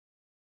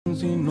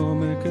Sino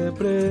me que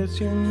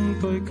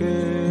presiento y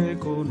que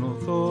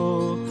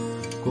conozco,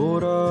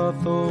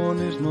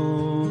 corazones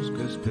nos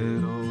que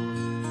espero,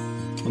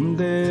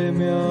 donde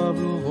me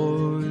hablo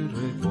voy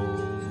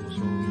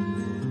reposo.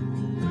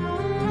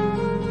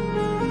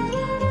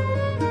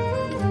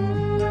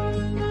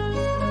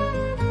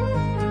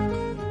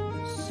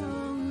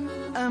 Son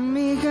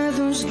amiga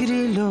dos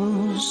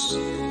grilos,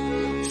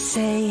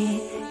 sei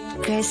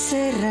que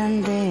se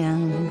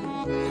randean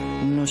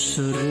no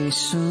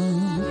sorriso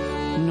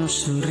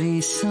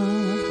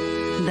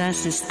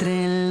das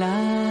estrelas.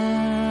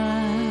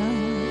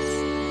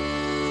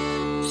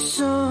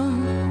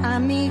 Son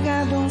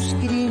amiga dos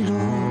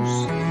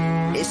grilos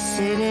e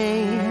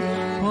serei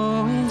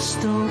o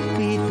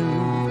estúpido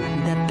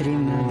da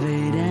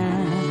primavera,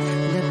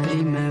 da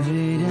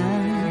primavera,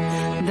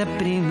 da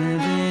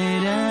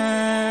primavera.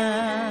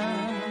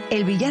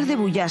 El Villar de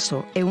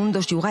Buyaso é un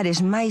dos lugares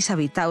máis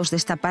habitados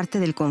desta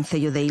parte del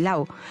concello de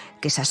Eilao,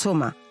 que se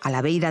asoma a la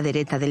beira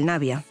dereita del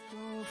Navia.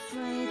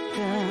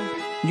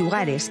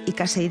 Lugares e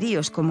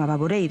caseiríos como a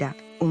Baboreira,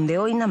 onde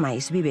hoina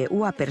máis vive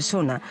unha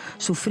persona,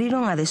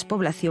 sufriron a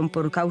despoblación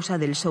por causa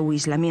del seu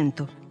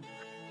aislamiento.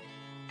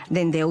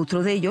 Dende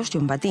outro dellos,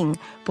 Llombatín,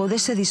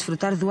 pódese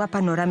disfrutar dunha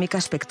panorámica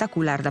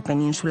espectacular da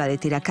península de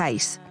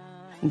Tiracais.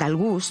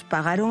 Dalgús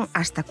pagaron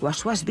hasta coas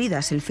súas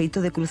vidas el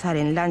feito de cruzar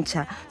en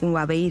lancha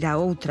dunha beira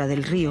a outra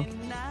del río.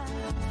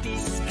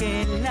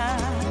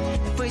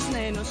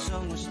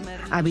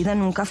 A vida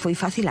nunca foi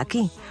fácil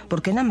aquí,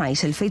 porque na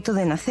máis el feito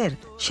de nacer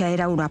xa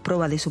era unha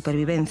proba de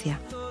supervivencia.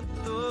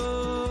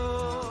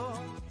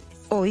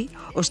 Hoy,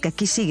 os que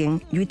aquí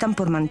siguen lluitan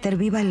por manter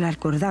viva a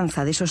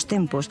recordanza desos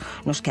tempos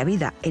nos que a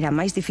vida era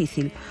máis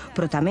difícil,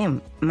 pero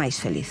tamén máis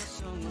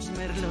feliz.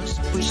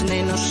 Pois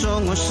nenos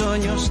son os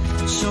soños,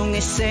 son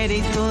e ser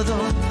e todo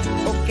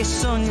o que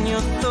soño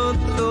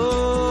todo.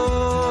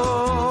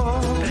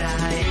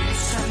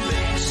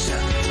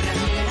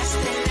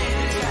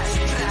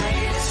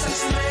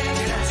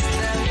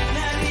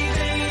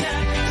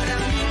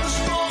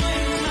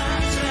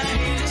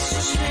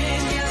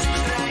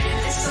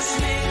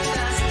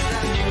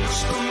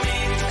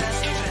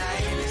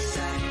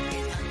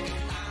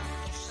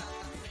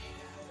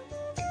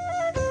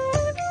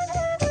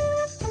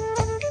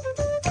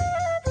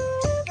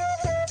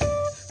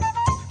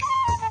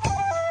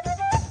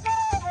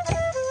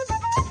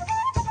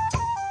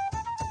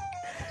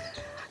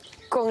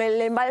 Con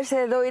el embalse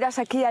de Doiras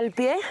aquí al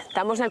pie,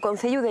 estamos en el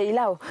concello de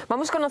Eilao.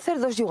 Vamos a conocer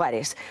dos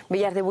lugares,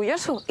 Villar de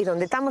Buyaso y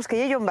donde estamos,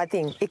 que es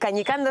Llombatín. Y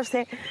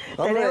cañicándose,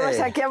 tenemos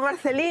aquí a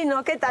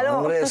Marcelino. ¿Qué tal?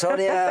 Hombre,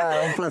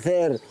 Soria, un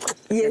placer.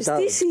 ¿Y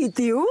este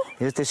sitio?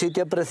 Este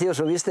sitio es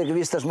precioso, ¿viste? Que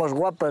vistas más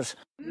guapas.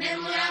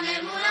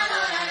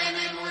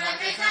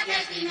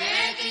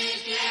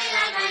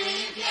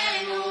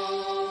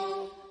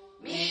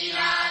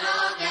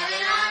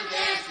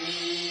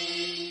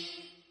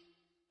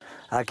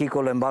 Aquí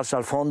con el embalse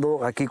al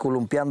fondo, aquí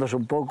columpiándose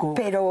un poco.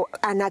 Pero,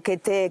 Ana, que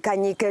te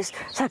cañiques,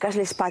 sacas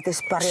les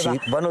pates para arriba.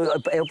 Sí, bueno,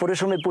 por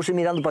eso me puse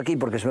mirando para aquí,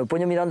 porque si me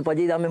pongo mirando para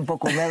allí dame un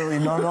poco miedo y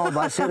no,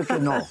 va a ser que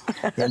no.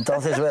 Y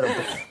entonces, bueno,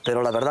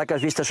 pero la verdad que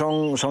las vistas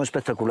son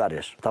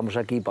espectaculares. Estamos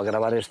aquí para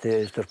grabar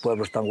estos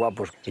pueblos tan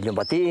guapos. El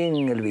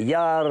Llombatín, el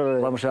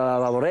Villar, vamos a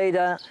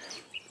Baboreira.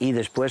 Y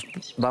después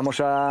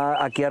vamos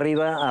aquí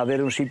arriba a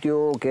ver un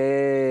sitio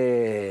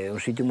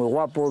muy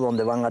guapo,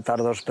 donde van a estar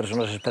dos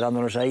personas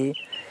esperándonos ahí.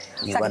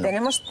 Y o sea, bueno, que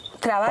tenemos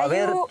trabajo... Para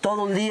ver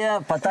todo el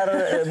día, para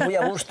estar muy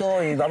a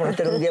gusto y vamos a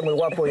tener un día muy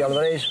guapo, ya lo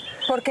veréis.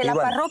 Porque la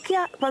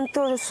parroquia,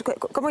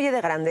 ¿cómo es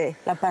de grande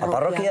la parroquia? La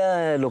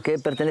parroquia, lo que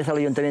pertenece al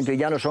Ayuntamiento de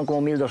Llano, son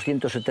como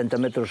 1.270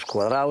 metros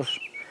cuadrados.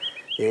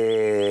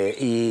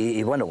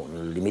 Y bueno,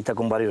 limita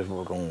con varios,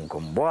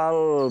 con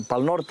Boal para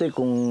el norte,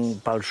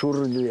 para el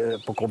sur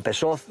con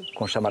Pesoz,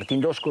 con San Martín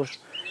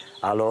d'Oscos,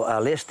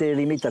 al este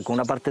limita con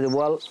una parte de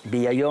Boal,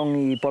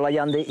 Villallón y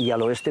Polayande, y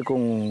al oeste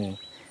con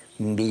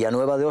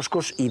Villanueva de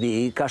Oscos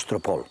y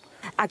Castropol.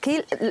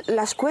 Aquí,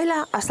 la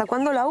escuela, ¿hasta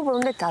cuándo la hubo?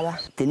 ¿Dónde estaba?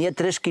 Tenía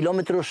 3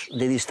 kilómetros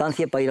de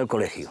distancia para ir al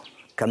colegio.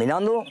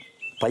 Caminando,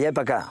 para allá y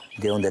para acá,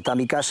 de donde está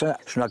mi casa,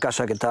 es una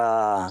casa que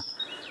está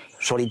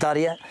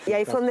solitaria. ¿Y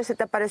ahí fue donde se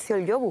te apareció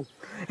el yobu?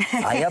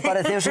 Ahí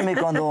apareció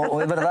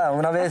cuando, es verdad,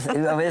 una vez,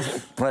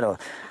 bueno,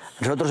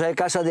 nosotros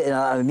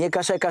mi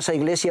casa es casa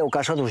iglesia o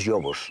casa dos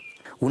yobos.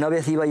 Una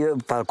vez iba yo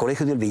para el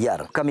colegio del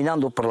Villar,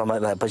 caminando por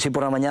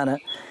la mañana,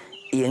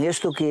 y en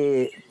esto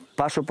que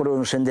paso por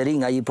un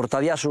senderín allí por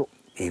Tabiaso,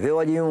 y veo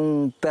allí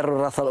un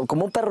perro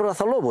como un perro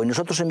razalobo, y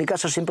nosotros en mi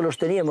casa siempre los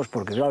teníamos,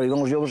 porque claro,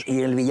 íbamos yobos,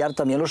 y el Villar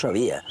también lo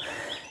sabía.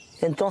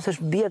 Entonces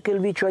vi aquel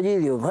bicho allí,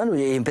 digo, bueno,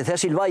 y empecé a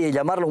silbar y a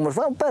llamarlo como si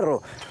fuera un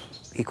perro.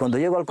 Y cuando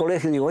llego al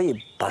colegio digo,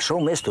 oye,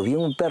 pasóme esto, vi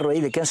un perro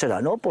ahí, ¿de quién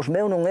será? No, pues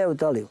meu non é e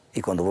tal.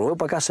 Y cuando volví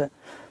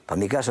para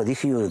mi casa,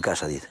 dije yo en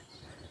casa, dice,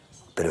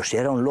 pero si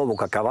era un lobo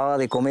que acababa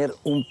de comer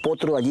un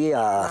potro allí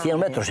a 100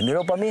 metros, y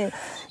miró para mí,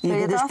 y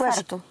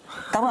después...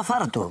 Estaba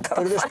farto,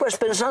 pero después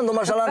pensando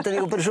más adelante,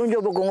 digo, pero si un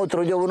yobo con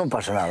otro yobo no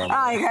pasa nada.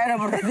 Ay, claro,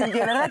 porque sí, que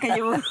es verdad que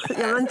yo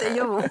amante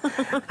yobo.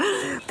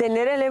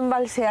 Tener el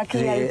embalse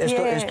aquí al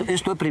pie...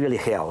 Esto es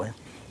privilegiado, ¿eh?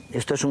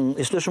 Esto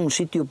es un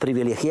sitio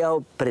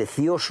privilegiado,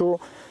 precioso,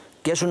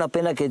 que es una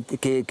pena que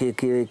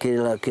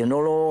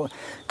no lo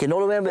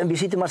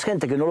visite más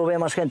gente, que no lo vea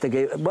más gente.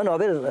 Que, bueno, a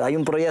ver, hay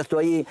un proyecto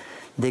ahí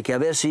de que a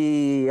ver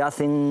si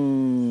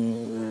hacen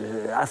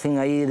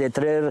ahí de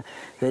traer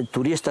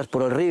turistas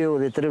por el río,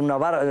 de traer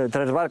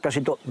 3 barcas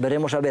y todo.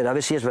 Veremos a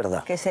ver si es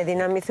verdad. Que se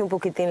dinamice un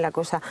poquitín la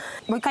cosa.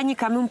 Voy a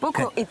cañicarme un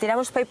poco y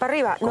tiramos para ahí para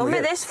arriba. No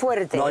me des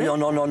fuerte. No.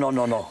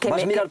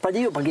 ¿Vas a mirar para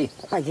allí o para aquí?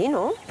 Para allí,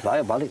 ¿no?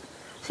 Vale.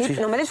 Sí,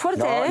 no me des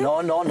fuerte, ¿eh?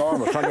 No,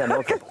 Sonia,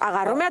 no.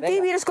 Agárrame a ti y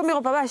vienes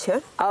conmigo para abajo,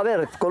 ¿eh? A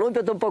ver,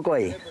 colúmpiate un poco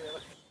ahí.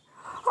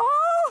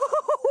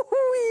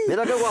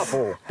 Mira qué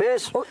guapo,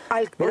 ¿ves?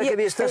 Mira qué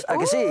vistas, ¿a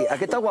que sí? ¿A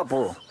que está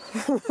guapo?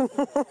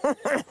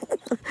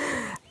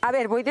 A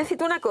ver, voy a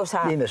decirte una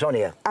cosa. Dime,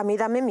 Sonia. A mí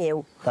dame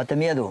miedo. Date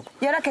miedo.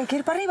 ¿Y ahora qué? ¿Hay que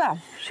ir para arriba?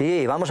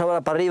 Sí, vamos ahora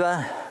para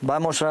arriba.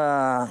 Vamos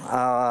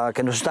a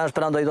que nos están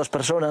esperando ahí 2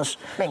 personas.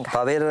 Venga.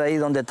 Para ver ahí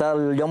donde está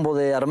el yombo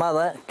de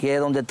Armada, que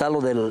es donde está lo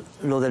del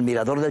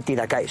mirador del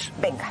Tiracais.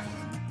 Venga.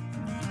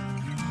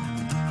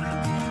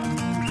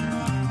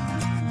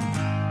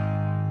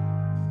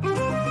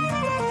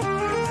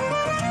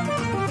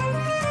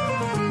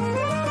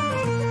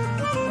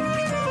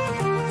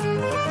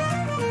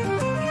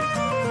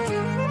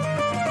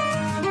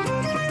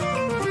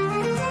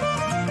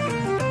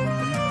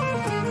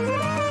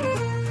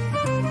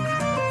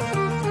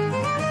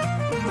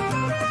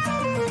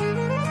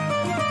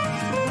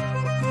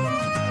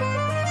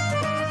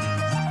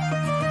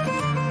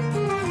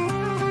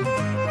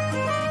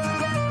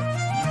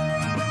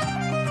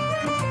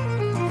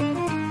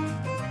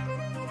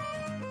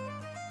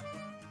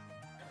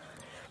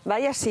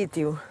 Vaya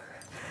sitio.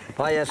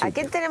 Vaya sitio. ¿A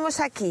quién tenemos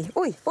aquí?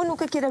 Uy, uno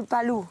que quiere el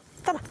palú.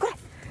 Toma, corre.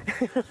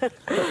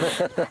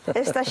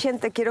 Esta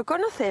gente quiero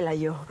conocerla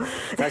yo.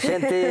 Esta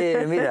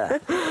gente, mira,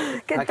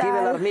 ¿Qué aquí tal?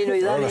 Belarmino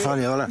y Dani. Hola,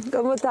 Sonia, hola.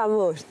 ¿Cómo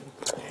estamos?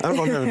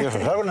 Algo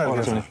nerviosos.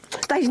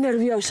 ¿Estáis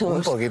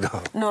nerviosos? Un poquito.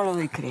 No lo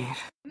doy creer.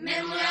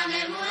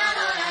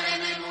 Murmuradora de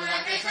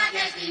murmura que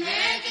saques y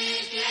me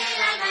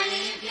quisiera al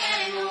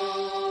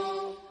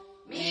infierno.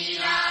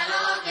 Mira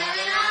lo que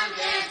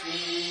adelante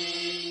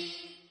sí.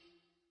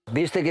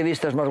 ¿Viste que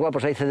vistas más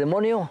guapos hay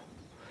demonio?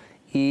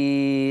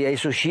 Y hay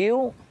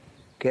Sushiu,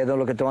 que es de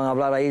lo que te van a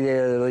hablar ahí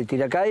de lo de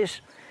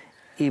Tiracais.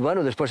 Y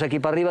bueno, después aquí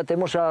para arriba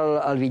tenemos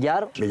al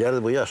Villar. Villar de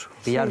Buyaso.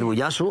 Villar de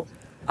Buyaso,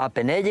 a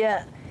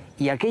Penella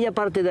y aquella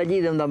parte de allí,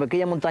 donde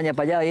aquella montaña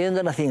para allá, ahí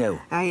donde nací eu.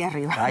 Ahí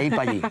arriba. Ahí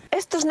para allí.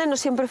 Estos nenos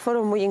siempre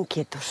fueron muy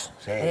inquietos.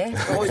 Sí. ¿Eh?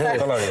 Toda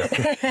la vida.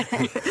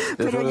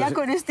 Pero ya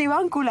con este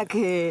Iváncu la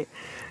que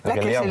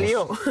se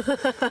lió.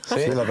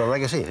 Sí, la verdad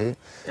que sí.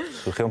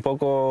 Surgió un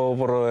poco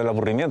por el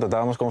aburrimiento,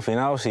 estábamos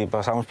confinados y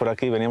pasábamos por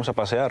aquí, veníamos a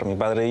pasear, mi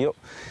padre y yo.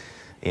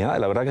 Y nada,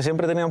 la verdad que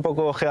siempre tenía un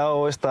poco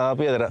ojeado esta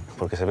piedra,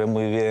 porque se ve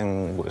muy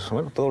bien, pues,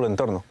 bueno, todo el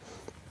entorno.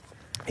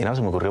 Y nada,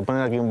 se me ocurrió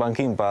poner aquí un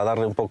banquín para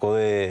darle un poco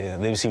de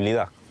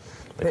visibilidad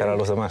de cara a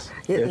los demás.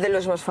 Y de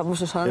los más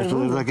famosos ahora del Esto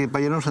mundo. desde aquí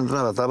para allá no se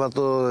entraba, estaba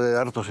todo de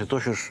hartos y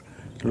tochos,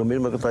 lo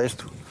mismo que está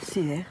esto.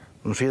 Sí, ¿eh?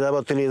 No se daba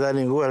utilidad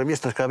ninguna, las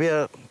vistas que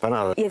había para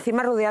nada. Y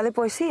encima rodeada de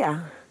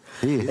poesía.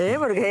 Sí.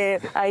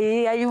 Porque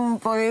ahí hay un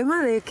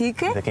poema de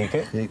Quique. ¿De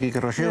Quique? Y aquí que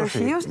Rocío, sí.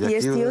 Rocíos, y aquí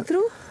este otro.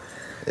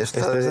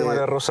 Esta Este es de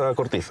María Rosa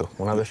Cortizo,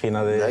 una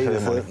vecina de ahí,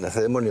 Cedemonio. de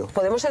Cedemonio.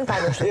 Podemos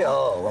sentarnos. Sí,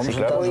 vamos a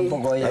sentarnos un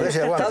poco ahí. A ver si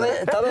aguanta.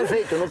 Está bien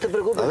feito, no te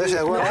preocupes. A ver si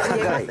aguanta.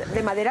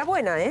 De madera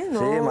buena, ¿eh?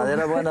 No... Sí,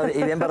 madera buena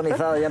y bien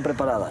barnizada, bien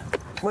preparada.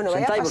 Bueno,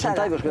 vaya pasada.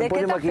 Sentáis, que ¿De me qué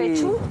ponemos te aquí.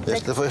 fechu?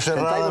 Este fue Sentáis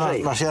cerrada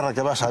ahí. la sierra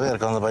que vas a ver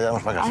cuando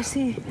vayamos para casa. Ah,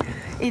 sí.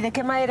 ¿Y de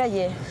qué madera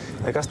lle?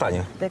 De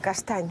castaño. De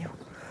castaño.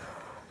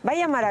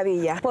 Vaya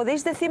maravilla.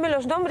 ¿Podéis decirme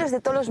los nombres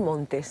de todos los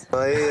montes?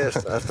 Ahí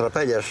as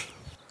Trapellas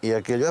y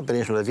aquello a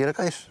Península de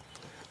Tiracais.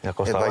 Y a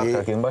Costa Barca,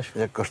 aquí en baixo.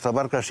 Y a Costa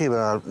Barca, sí,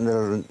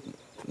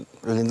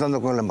 lindando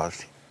con el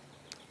embalse.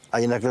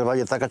 Aí naquel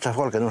valle está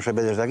Cachafol, que non se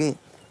ve desde aquí.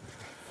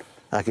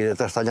 Aquí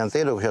detrás está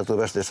Llantero, que xa tú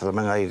vestes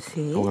tamén aí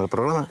Sí. con el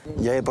programa.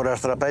 E aí por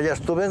as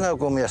Trapellas tuve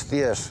con minhas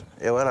tías,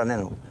 eu era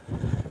neno.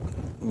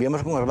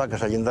 Víamos con as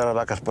vacas, a lindar as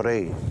vacas por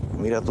aí.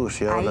 Mira tú,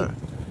 se ahora...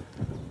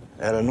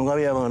 Non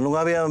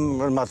había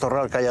el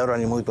matorral que hai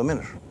ahora, ni moito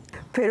menos.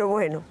 Pero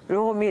bueno,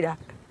 luego mira,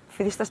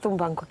 hiciste hasta un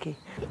banco aquí.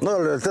 No,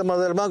 el tema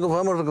del banco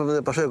fuimos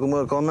de paseo,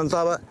 como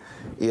comentaba,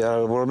 y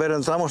al volver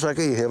entramos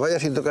aquí y dije, vaya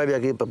sitio que había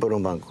aquí para poner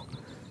un banco.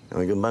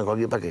 Y un banco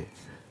aquí para qué?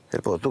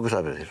 Pues tú que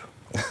sabes de eso.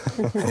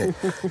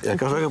 Y el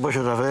caso es que pues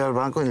se traje al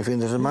banco y el fin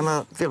de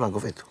semana tiene el banco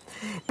feito.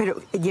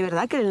 Pero é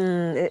verdad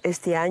que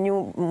este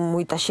año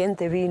moita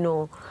xente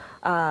vino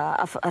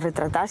a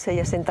retratarse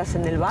y a sentarse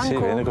en el banco. Sí,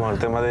 vienen como el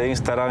tema de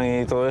Instagram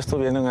y todo esto,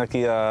 vienen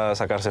aquí a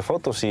sacarse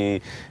fotos y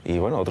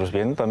bueno, otros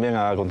vienen también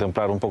a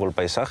contemplar un poco el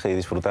paisaje y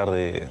disfrutar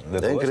de todo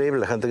Es esto. increíble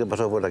la gente que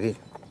pasó por aquí.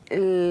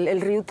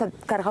 El río está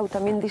cargado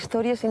también de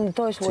historias y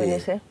todas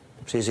buenas, ¿eh?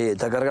 Sí,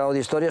 está cargado de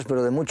historias,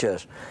 pero de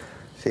muchas.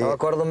 Sí.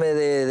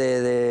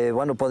 Acuérdome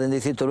bueno, pueden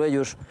decírtelo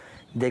ellos,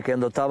 de que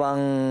cuando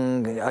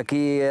estaban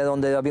aquí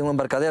donde había un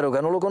embarcadero,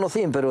 que no lo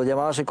conocí, pero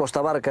llamábase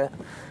Costa Barca,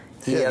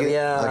 Sí, y aquí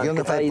había donde que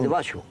está ahí está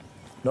debajo,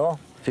 ¿no?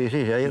 Sí,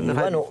 aí Y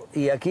bueno,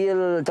 y aquí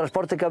el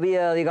transporte que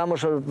había,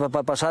 digamos,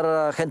 para pasar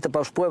a gente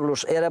para los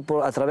pueblos era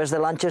a través de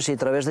lanchas y a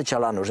través de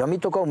chalanos. Y a mí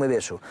tocóme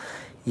eso.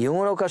 Y en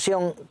una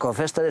ocasión, con la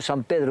festa de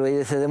San Pedro y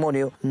de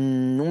Cedemonio,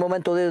 un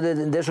momento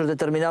de esos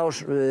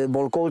determinados,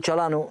 volcó el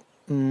chalano,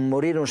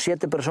 murieron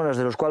 7 personas,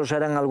 de los cuales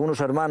eran algunos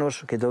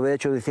hermanos, que de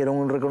hecho hicieron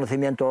un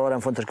reconocimiento ahora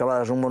en Fontes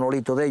Cavadas, un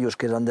monolito de ellos,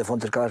 que eran de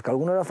Fontes Cavadas, que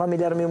alguno era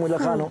familiar mío muy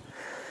lejano,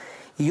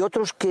 y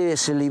otros que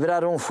se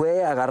libraron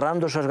fue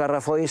agarrando esos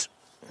garrafois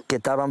que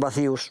estaban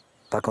vacíos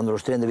para cuando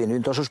los traían de vino, y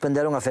entonces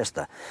suspenderon a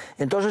festa.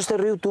 Entonces este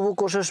río tuvo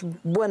cosas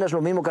buenas, lo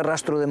mismo que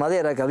arrastro de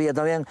madera que había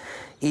también,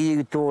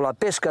 y tuvo la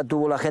pesca,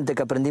 tuvo la gente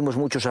que aprendimos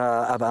muchos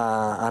a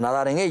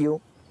nadar en ello,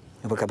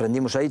 porque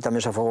aprendimos ahí,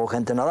 también se afogó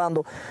gente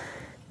nadando,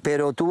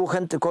 pero tuvo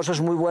gente,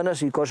 cosas muy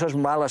buenas y cosas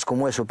malas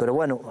como eso, pero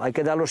bueno, hay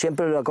que darlo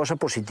siempre la cosa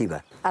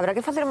positiva. Habrá que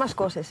hacer más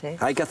cosas, ¿eh?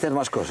 Hay que hacer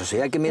más cosas, sí,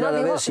 hay que mirar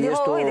a ver si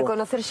esto... de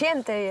conocer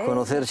xente, ¿eh?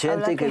 Conocer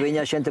xente, que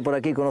veña xente por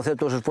aquí, conocer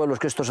todos os pueblos,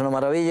 que esto es una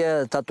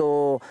maravilla, está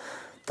todo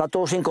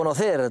sin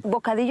conocer.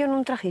 Bocadillo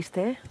non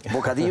trajiste, ¿eh?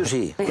 Bocadillo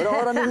sí, pero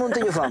ahora mismo non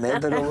teño fame,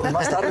 pero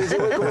más tarde sí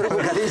voy a comer un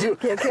bocadillo.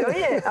 Que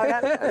oye,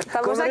 ahora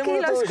estamos aquí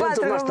los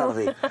 4. Más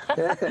tarde.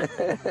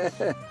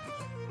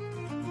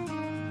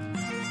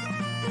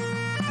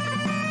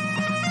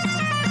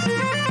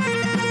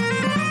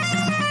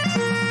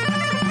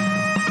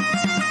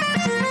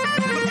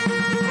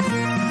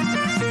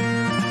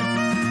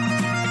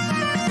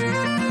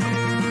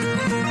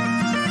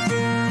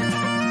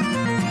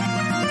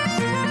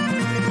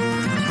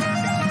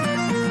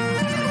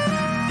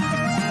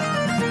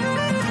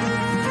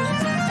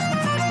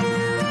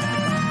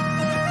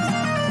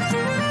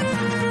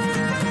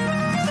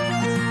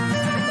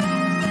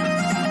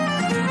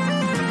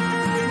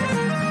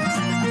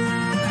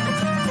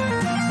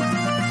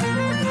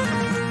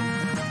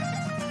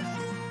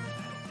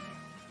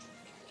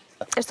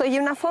 ¿Esto y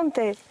una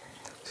fonte?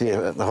 Sí,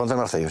 la fonte de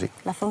Marcello, sí.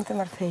 La fonte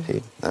Marcello.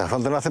 Sí, la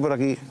fonte nace por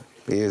aquí,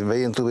 y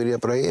veis tubería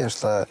por ahí,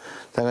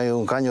 ten ahí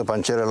un caño para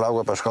encher el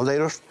agua para los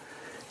calderos,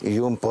 y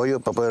un pollo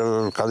para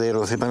poner el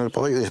caldero encima del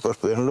pollo, y después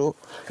ponerlo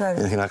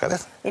encima de la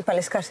cabeza. ¿Y para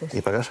las casas?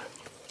 Y para casa.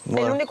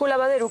 Bueno. ¿El único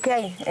lavadero que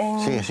hay?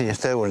 Sí, este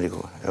es el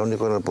único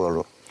en el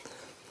pueblo.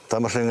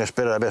 Estamos en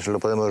espera a ver si lo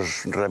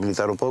podemos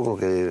rehabilitar un poco,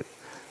 que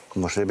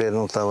como se ve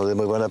no estamos de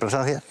muy buena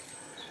presencia.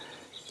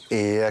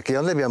 Y aquí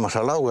donde íbamos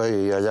al agua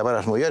y allá van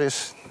las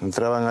mujeres,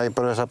 entraban ahí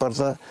por esa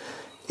puerta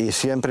y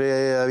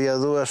siempre había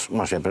dúas,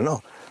 no siempre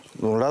no,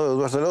 de un lado y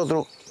dúas del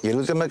otro, y el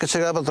último que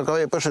llegaba tocaba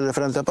ponerse de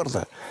frente a la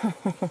puerta,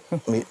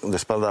 de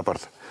espalda a la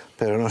puerta.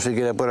 Pero no se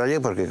quiere por allí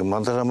porque como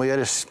antes las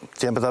mujeres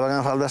siempre estaban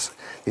en faldas,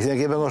 decían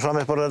que iban los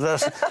hombres por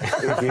detrás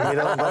y que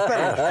miraban para las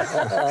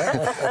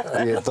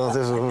pernas. Y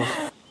entonces...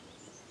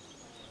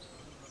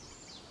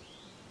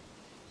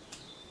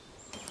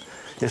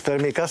 Esta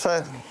es mi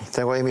casa,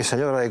 tengo ahí mi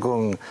señora ahí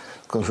con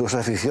sus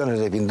aficiones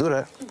de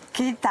pintura.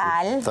 ¿Qué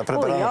tal? Está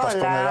preparando para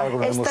exponer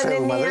algo en el Museo de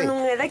Madrid. Esta niña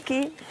no era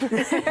aquí.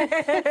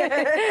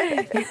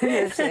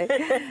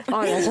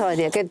 Hola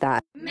Sonia, ¿qué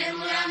tal?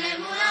 Mermura,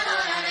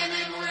 mermuradora de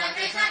mermura,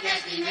 que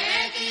saques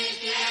tinequis,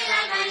 quiera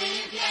al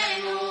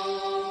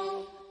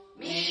infierno.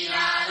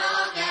 Mira lo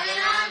que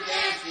adelante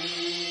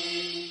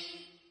sí.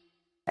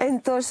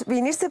 Entonces,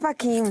 ¿viniste para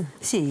aquí?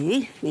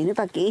 Sí, vine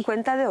para aquí.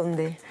 ¿Cuenta de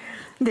dónde?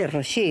 De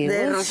Rocíos.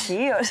 De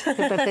Rocíos. Que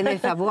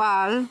pertenece a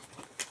Buyaso.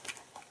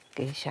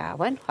 Que ya,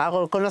 bueno,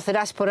 algo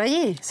conocerás por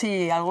allí.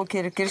 Sí, algo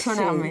quiere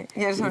sonarme,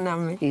 quiere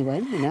sonarme. Y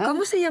bueno, nada.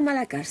 ¿Cómo se llama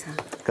la casa?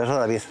 Casa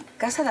David.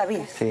 Casa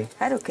David. Sí.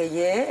 Claro, que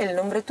ye el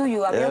nombre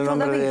tuyo. ¿Había Era el otro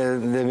nombre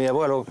David? de mi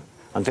abuelo.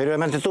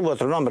 Anteriormente tuvo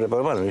otro nombre,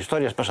 pero bueno,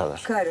 historias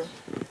pasadas. Claro.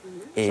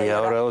 Y Señora.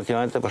 ahora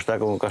últimamente pues está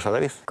con Casa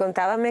David.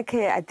 Contábame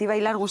que a ti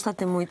bailar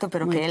gústate moito,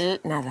 pero que él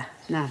nada.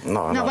 Nada.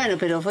 No, No, bueno,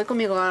 pero fue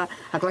conmigo a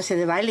clase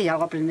de baile y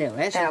algo aprendió,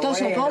 ¿eh?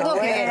 Entonces un poco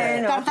que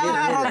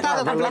estaba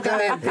agarrotado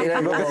completamente.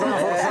 Mira, lo que están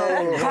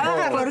forzados.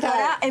 Claro, porque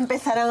ahora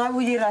empezarán a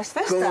bullir las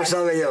festas. ¿Cómo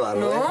sabe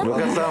llevarlo? ¿No? Lo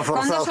que están ¿Cuándo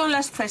forzados. son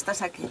las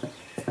festas aquí?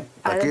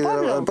 Aquí del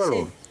pueblo? del pueblo.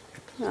 Sí.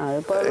 Ah,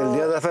 del pueblo. El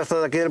día de la festa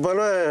de aquí del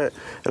pueblo es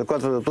el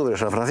 4 de octubre,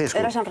 San Francisco.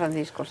 Era San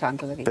Francisco,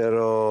 santo de aquí.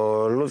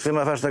 Pero la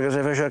última festa que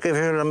se fechó aquí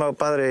fue el meu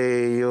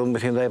padre y un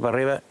vecino de ahí para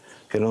arriba,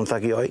 que no está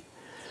aquí hoy,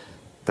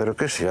 pero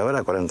que sí,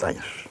 ahora 40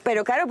 años.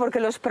 Pero claro, porque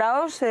los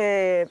praos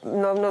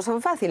no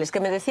son fáciles,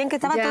 que me decían que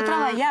estaba Ya. todo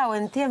trabajado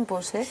en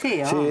tiempos, ¿eh?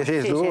 Sí,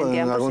 Sí, tú,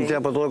 en algún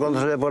tiempo, todo cuando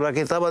se ve por aquí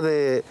estaba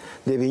de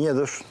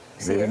viñedos,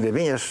 de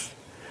viñas,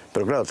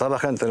 pero claro, estaba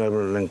gente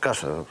en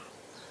casa.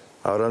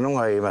 Ahora no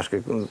hay más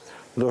que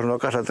dos na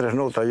casa, tres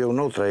noutra e un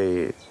noutra,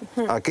 e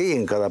aquí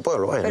en cada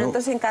pueblo hay, Pero ¿no?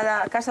 entonces en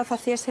cada casa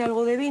facíase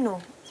algo de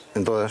vino.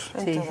 En todas.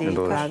 Sí, sí, en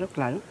todas. claro,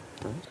 claro.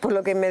 Por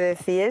lo que me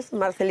decías,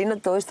 Marcelino,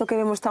 todo esto que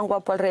vemos tan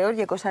guapo alrededor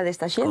y cosa de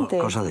esta gente.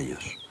 Cosa de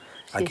ellos.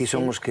 Aquí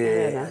son los es que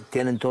verdad.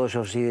 tienen todos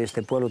así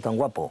este pueblo tan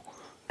guapo.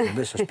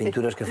 ¿Ves? Esas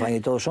pinturas que fan y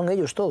todo, son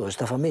ellos todos,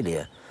 esta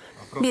familia.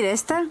 Mira,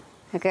 esta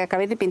que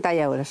acabé de pintar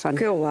ahora, Sonia.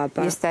 Qué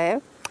guapa. Y esta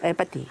es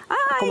para ti.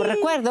 Como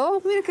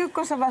recuerdo, Mira qué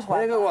cosa más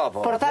guapa. Mira qué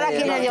guapo. por estar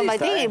aquí en el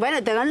Martín. Y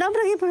bueno, tengo el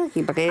nombre aquí por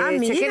aquí, para que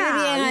se quede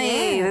bien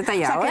ahí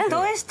detallado. O sea, que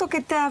todo esto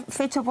que te ha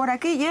hecho por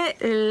aquí,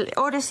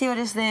 horas y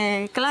horas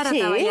de Clara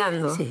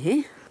trabajando.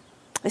 Sí.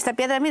 Esta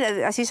piedra,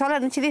 mira, así sola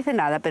no se dice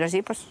nada, pero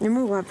sí, pues... Es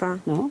muy guapa.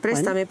 No,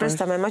 préstame, bueno, pues-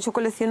 préstame. Además, yo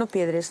colecciono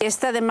piedras.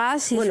 Esta,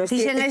 además, si Bueno,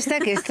 dicen esta,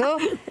 que esto,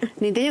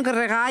 ni tengo que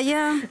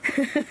regalla.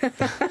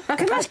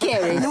 ¿Qué más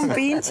quieres? Un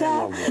pincha.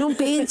 No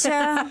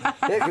pincha.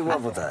 Qué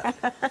guapo está.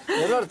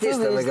 Es un artista,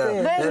 me cago.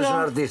 Eres un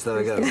artista,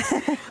 me cago.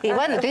 Y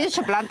bueno, te he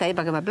hecho planta ahí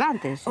para que me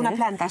plantes. Una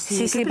planta,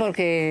 sí. Sí,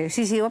 porque...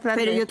 Sí, voy a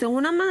plantar. Pero yo tengo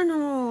una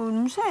mano,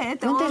 no sé.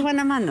 ¿No tienes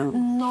buena mano?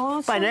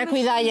 No sé. Bueno,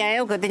 cuidado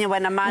ya, que tengo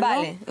buena mano.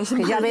 Vale, eso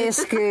que ya vale.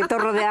 ves que estoy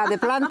rodeada de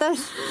plantas.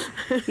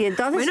 Y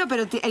entonces... Bueno,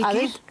 pero a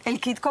ver. el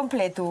kit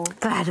completo.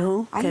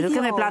 Claro, Ay, quiero que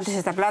me Dios. plantes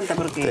esta planta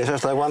porque... Eso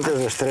hasta guantes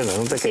de estreno,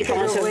 no te Sí, quejes.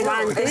 como esos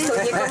guantes. Esto,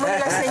 oye, como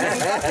la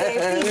señorita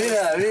Pepi.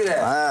 Mira, mira.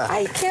 Ah,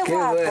 Ay, qué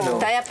guapo. bueno.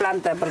 Talla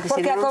planta, porque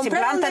Porque si a no, sin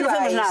comprar, planta no ¿dónde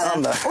hacemos vais? nada.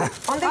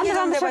 anda.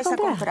 ¿Dónde vais a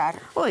comprar?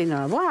 Uy,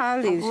 no,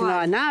 igual, y si no,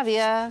 a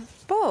Navia.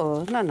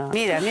 Pues, no.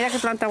 Mira que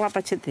planta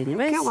guapa cheteña,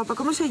 ¿ves? Qué guapa.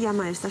 ¿Cómo se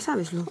llama esta?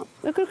 ¿Sabeslo?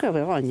 Yo creo que es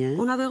begoña, ¿eh?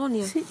 ¿Una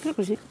begonia? Sí, creo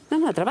que sí.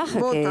 No, trabaja,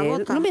 Bota, que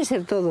bota. no voy a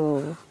ser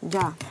todo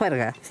Ya.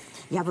 juerga.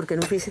 Ya, porque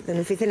no fice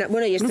nada.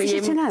 Bueno, y ¿No estoy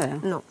fixeche nada?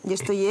 No, y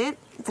estoy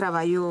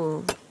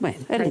trabajo Bueno,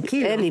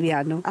 tranquilo. es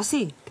liviano.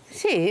 ¿Así?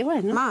 Sí,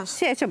 bueno. ¿Más?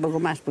 Sí, he hecho un poco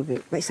más, porque...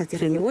 Vais a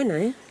tierra Sí. muy buena,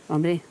 ¿eh?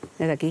 Hombre,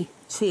 es de aquí.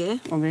 Sí, ¿eh?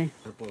 Hombre.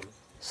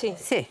 Sí.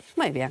 Sí,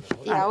 muy bien.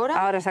 ¿Y ahora?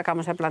 Ahora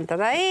sacamos la planta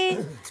de ahí,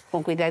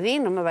 con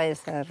cuidadín, no me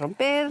vayas a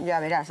romper. Ya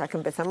verás, a que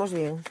empezamos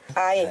bien.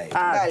 Ahí,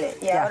 Ah, vale.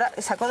 Y ya. ahora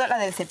saco la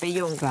del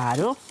cepellón.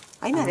 Claro.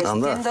 Ay, madre,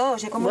 Anda. tienen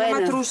dos, como Bueno.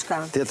 una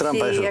matrusca. Tiene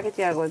trampa Sí, eso. ya que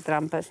tiene algo de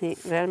trampa, sí,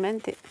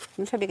 realmente.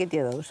 No sabía que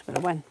tiene dos,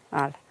 pero bueno,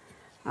 ala.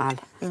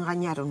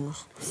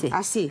 Engañaronnos. Sí.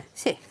 Así.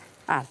 Sí.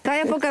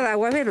 Trae poca de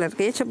agua, verla,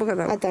 que he hecho poca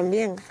de agua. Ah,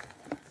 también.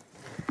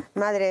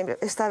 Madre,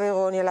 esta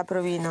begonia la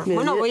provino. Mira,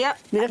 Bueno, voy a...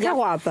 mira qué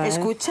guapa, ¿eh?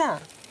 Escucha,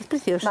 Es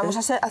preciosa. vamos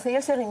a hacer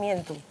el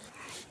seguimiento.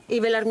 Y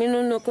velarme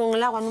no con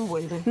el agua no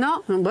vuelve.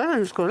 No, bueno,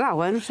 no es con el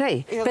agua, no sé.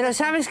 ¿Y dónde Pero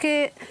está? sabes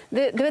que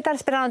debe estar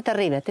esperándote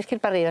arriba. Tienes que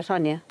ir para arriba,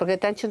 Sonia, porque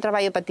te han hecho un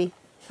trabajo para ti,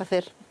 para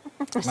hacer.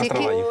 Así que,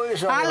 Uy,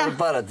 Sonia, ala,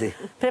 prepárate.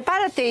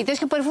 prepárate y tienes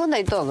que poner funda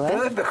y todo, ¿eh?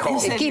 Pero es mejor. ¿En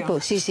serio? Equipo,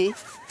 sí.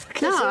 ¿Qué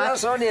será,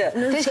 Sonia?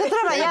 Tienes que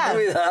trabajar.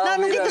 Cuidado,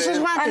 No mira, quites esos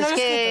mira. guantes, Ah, no los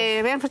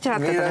que vean por echar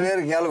Mira, a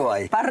ver que algo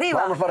hay. ¿Para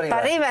arriba? Vamos para arriba.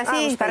 Para arriba, sí,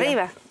 Vamos para para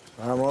allá. arriba.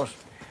 Vamos.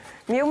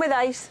 Mío me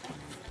dais.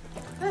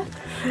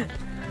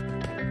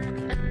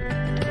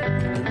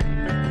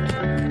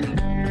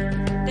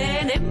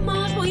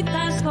 Tenemos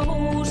moitas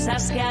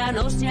cousas que a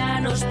nos ya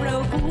nos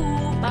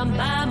preocupan.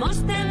 Vamos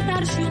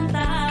tentar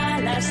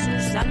xuntalas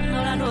usando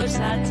a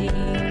nosa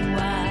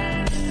chingua.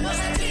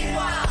 Nosa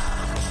chingua.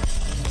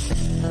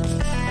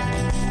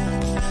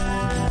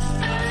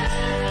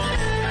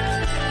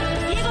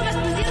 Llevo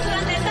bastantes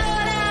durante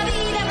toda la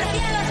vida.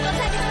 Prefiero los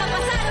consejos para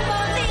pasar un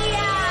bon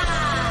día.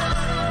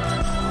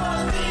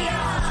 Bon día.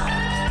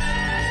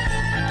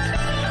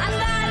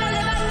 Andar a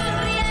levar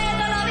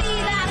sonriendo la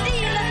vida.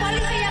 Dile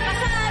policía,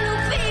 pasar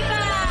un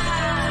pipa.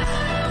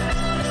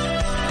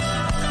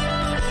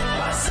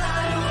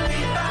 Pasar un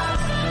pipa.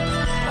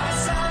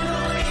 Pasar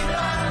un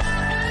pipa.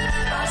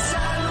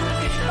 Pasar un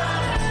pipa.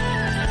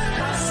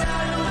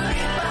 Pasar un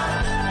pipa.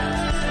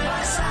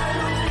 Pasar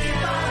un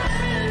pipa.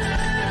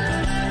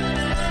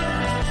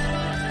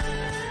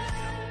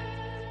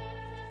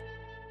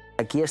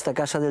 Aquí esta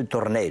casa del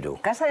tornero.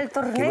 Casa del Que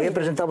voy a torneo.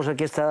 presentaros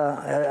aquí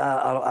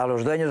a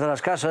los dueños de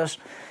las casas.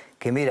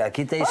 Que mira,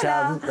 aquí tenéis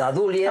a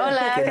Dulia,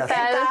 Hola, que, ¿qué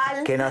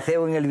tal? que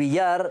nació en el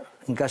Villar,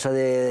 en casa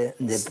de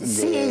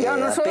Sí, yo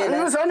no soy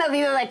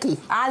nacido de aquí.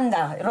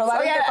 Anda,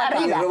 robaron Soy para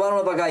arriba. Y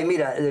robaronlo para acá. Y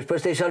mira,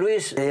 después tenéis a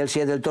Luis, él sí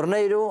es del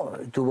tornero,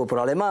 tuvo por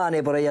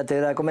Alemania, por ella te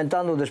irá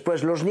comentando.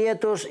 Después los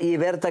nietos y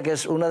Berta, que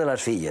es una de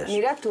las fillas.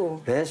 Mira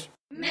tú. ¿Ves?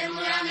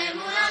 Memura,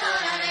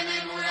 memuradora de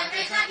memura,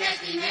 que saques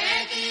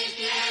tinequis,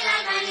 tierra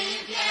al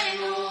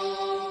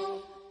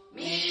infierno.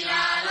 Mira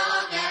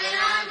lo que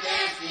adelante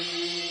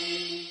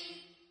sí.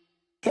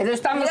 Pero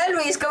estamos... Mira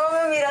Luis, cómo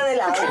me mira de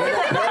lado.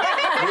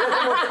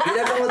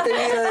 Mira cómo te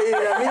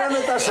mira, mira dónde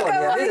está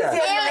Sonia, mira.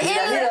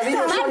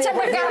 Mira Marcha Sonia.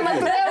 para acá, mas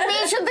tú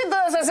víxote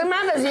todas as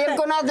semanas e él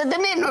conócete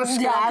menos,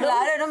 claro.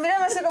 Claro, no mira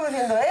más como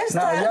diciendo esto.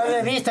 No, yo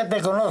de vista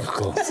te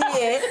conozco. Sí,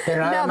 ¿eh?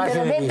 Pero nada No, más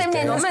pero de vete vista. No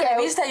menos me que la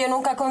vista, yo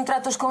nunca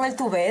contratos con él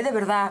tuve, de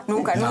verdad.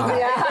 Nunca.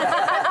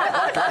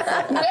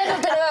 Bueno,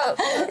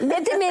 pero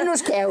vete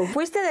menos que eu.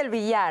 Fuiste del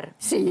Villar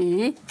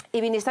Sí,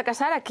 y viniste a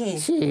casar aquí.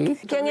 sí.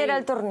 ¿Quién era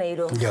el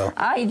torneiro? Yo.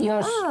 Ay,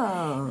 Dios.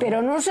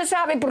 Pero non se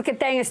sabe por que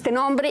ten este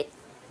nombre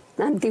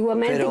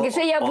antiguamente, que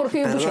sea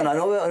porque... Perdona,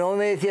 ¿no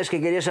me decías que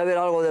querías saber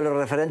algo de lo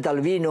referente al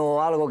vino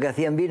o algo que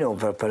hacían vino?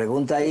 Pero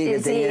pregunta ahí que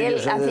Sí, tenía él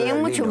yo sed hacía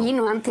del mucho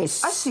vino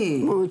antes. ¿Ah, sí?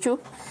 Mucho.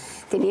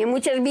 Tenía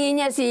muchas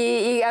viñas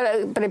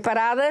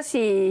preparadas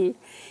y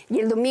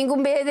el domingo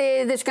en vez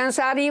de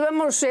descansar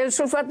íbamos el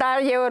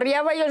sulfatar, yo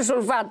arriaba y el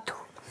sulfato.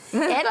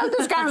 Era el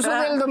descanso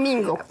del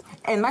domingo.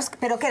 Además,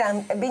 ¿pero qué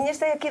eran?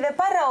 ¿Viñas de aquí de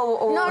Parra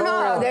o...?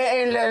 No,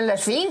 en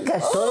las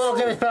fincas. Todo lo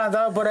que habéis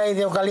plantado por ahí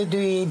de eucalipto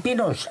y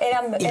pinos.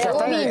 Era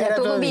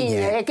todo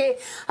viña. Es que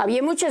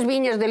había muchas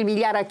viñas del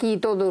Villar aquí,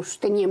 todos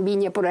tenían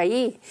viña por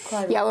ahí.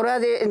 Claro. Y ahora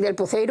del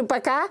Poceiro para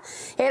acá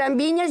eran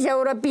viñas y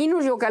ahora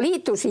pinos y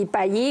eucaliptos. Y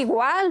para allí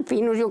igual,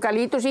 pinos y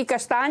eucaliptos y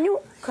castaño.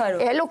 Claro.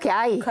 Es lo que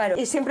hay. Claro.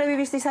 ¿Y siempre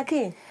vivisteis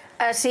aquí?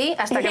 Sí,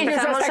 hasta que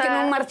empezamos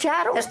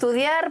a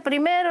estudiar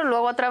primero,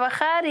 luego a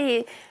trabajar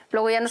y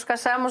luego ya nos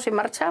casamos y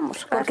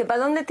marchamos. Claro. Porque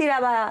 ¿para dónde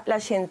tiraba la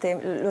gente?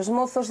 ¿Los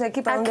mozos de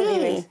aquí para dónde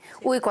viven?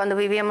 Uy, cuando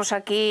vivíamos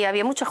aquí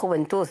había mucha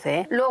juventud,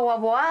 ¿eh? Luego a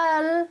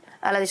Boal,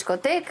 a la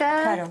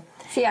discoteca. Claro.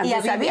 Sí,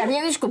 antes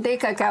había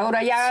discoteca, que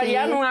ahora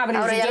ya no abren.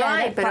 Ahora ya no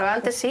hay, pero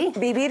antes sí.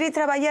 ¿Vivir y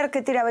trabajar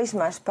qué tirabais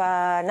más?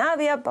 ¿Para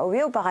Navia, para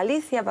Ubieu, para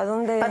Galicia, para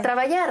dónde? Para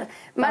trabajar,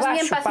 más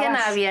bien hacia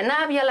Navia.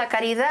 Navia, La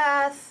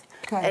Caridad...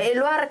 Claro.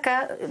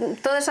 Luarca,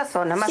 toda esa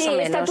zona, más o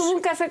menos. Sí, tuvo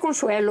un Casa de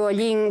Consuelo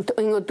allí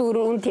en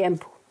Oturo un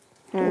tiempo.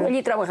 Estuvo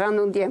allí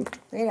trabajando un tiempo.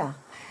 Mira.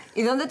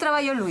 ¿Y dónde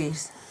trabajó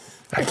Luis?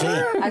 Aquí.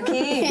 Aquí.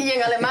 Y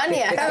en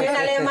Alemania. En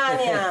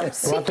Alemania.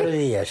 Sí. 4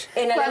 días.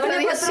 En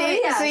Alemania 4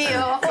 días. Sí,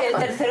 El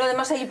tercero de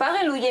más allí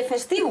paga, el huye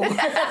festivo.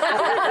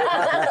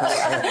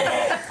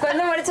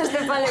 ¿Cuándo marchaste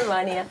para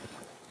Alemania?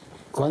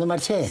 ¿Cuándo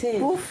marché? Sí.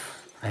 Uf.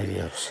 Ay,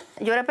 Dios.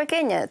 Yo era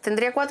pequeña,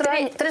 tendría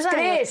 3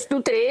 años.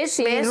 Tú 3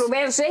 y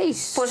Rubén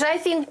 6. Pues hay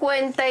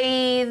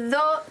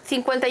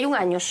 51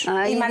 años.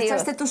 Ay, ¿y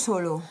marchaste tú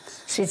solo?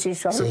 Sí,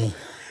 solo. Sí.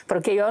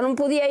 Porque yo no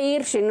podía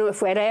ir si no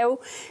fuera yo,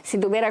 si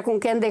tuviera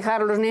con quién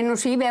dejar los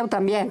niños, iba yo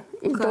también.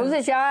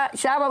 Entonces ya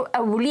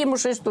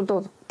abolimos esto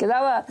todo.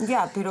 Quedaba...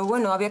 Ya, pero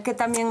bueno, había que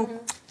también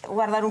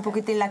guardar un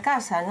poquitín la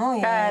casa, ¿no?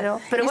 Claro,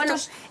 pero bueno,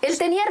 él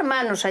tenía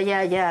hermanos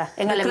allá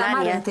en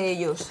Alemania. Entre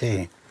ellos.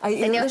 Sí.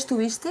 ¿Y dónde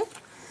estuviste?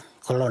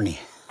 Colonia.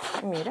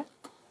 Mira.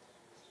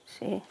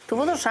 Sí.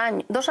 Tuvo 2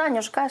 años, 2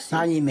 años casi.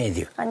 Año y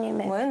medio.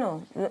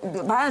 Bueno,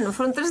 no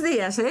fueron 3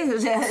 días, ¿eh? O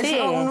sea,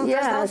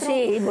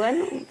 sí,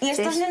 bueno. ¿Y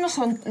estos nenos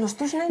son los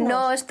tus nenos?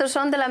 No, estos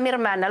son de la mi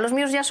hermana. Los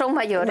míos ya son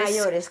mayores.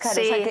 Mayores, claro.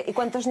 Sí. O sea, ¿y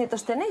cuántos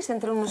nietos tenéis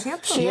entre unos y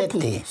otros?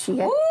 7. ¡Uy!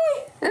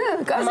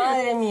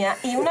 Madre mía.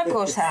 Y una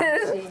cosa,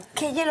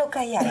 ¿qué hielo que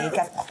hay ahí?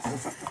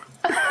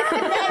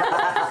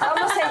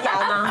 ¿Cómo se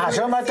llama?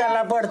 Asómate a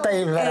la puerta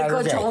y verás. El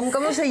cochón,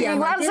 ¿cómo se llama?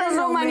 Igual se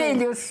llaman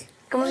ellos.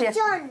 ¿Cómo se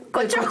llama?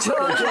 Colchón.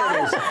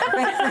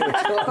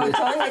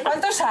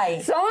 ¿Cuántos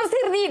hay? Somos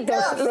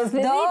cerditos. Los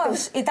cerditos.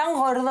 2. Y tan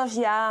gordos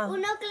ya.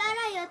 Uno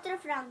Clara y otro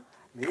Fran.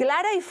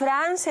 Clara y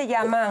Fran se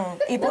llaman.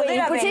 Y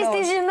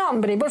pusisteis el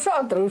nombre,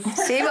 vosotros.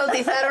 Sí,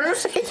 bautizaron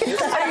los ellos.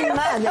 Ay,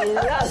 madre.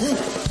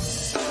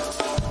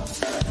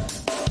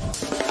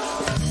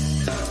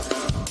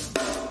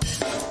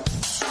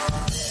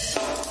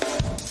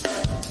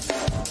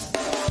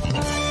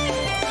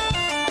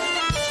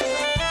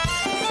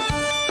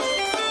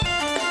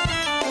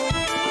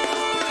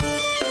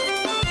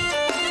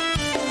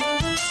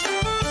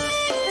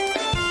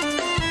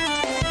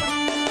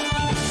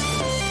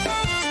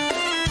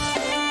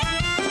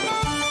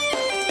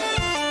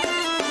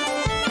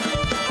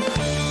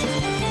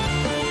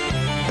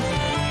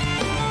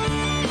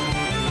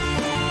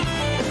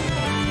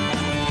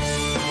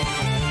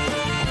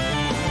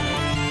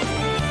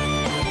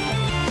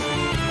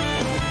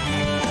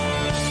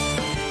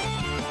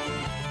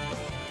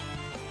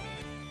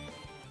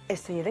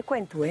 Esto ya de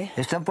cuento, ¿eh?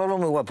 Está un pueblo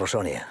muy guapo,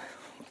 Sonia.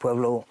 Un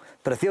pueblo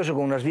precioso,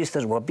 con unas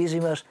vistas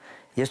guapísimas.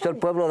 Y esto es el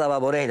pueblo de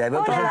Baboreira. Y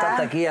voy a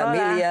presentarte aquí a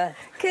Emilia.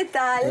 ¿Qué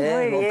tal?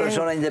 Muy bien. Una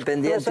persona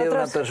independiente,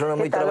 una persona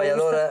muy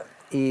trabajadora.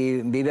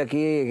 Y vive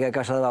aquí, en la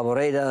casa de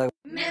Baboreira.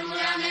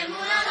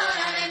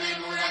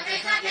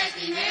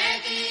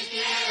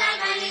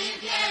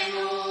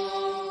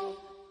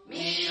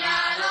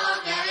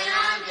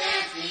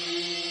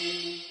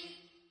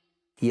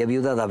 Y es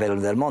viuda de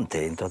Abel del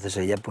Monte, entonces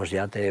ella pues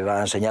ya te va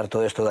a enseñar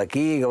todo esto de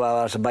aquí,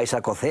 vais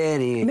a cocer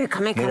y... Meca.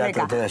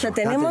 O sea,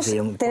 tenemos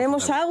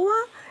agua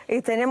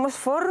y tenemos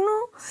forno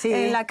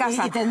en la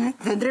casa. Y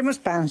tendremos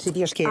pan, si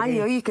Dios quiere.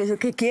 Ay, oye,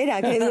 que quiera,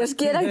 que Dios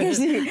quiera que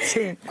sí.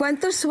 Sí.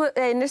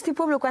 En este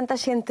pueblo, ¿cuánta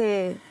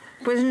gente...?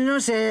 Pues no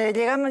sé,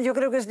 yo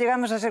creo que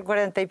llegamos a ser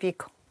 40 y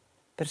pico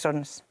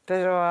personas.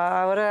 Pero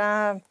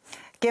ahora,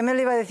 ¿quién me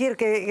le iba a decir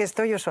que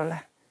estoy yo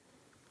sola?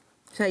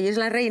 O sea, y es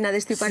la reina de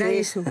este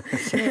paraíso.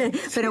 Sí.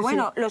 Pero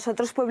bueno, los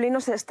otros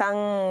pueblinos estáis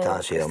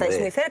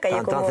muy cerca.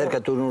 Tan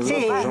cerca, tú no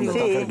son tan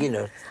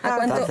cerquinos.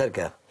 Tan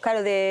cerca.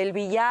 Claro, del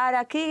Villar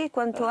aquí,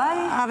 ¿cuánto hay?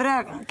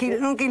 Habrá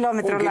un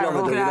kilómetro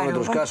largo.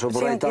 Kilómetros caso,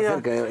 por ahí está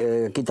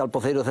cerca. Quita el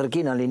Poceiro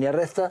cerquina en línea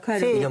recta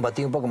y John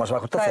Batín un poco más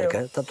abajo. Está cerca,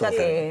 está todo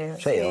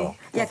cerca.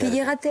 ¿Y aquí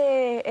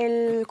llegate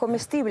el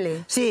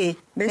comestible? Sí,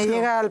 me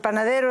llega el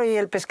panadero y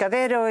el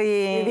pescadero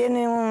y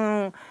viene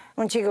un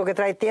chico que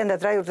trae tienda,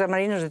 trae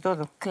ultramarinos de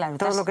todo. Claro.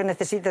 Todo lo que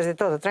necesitas de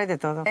todo, trae de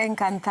todo.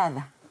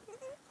 Encantada.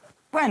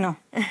 Bueno,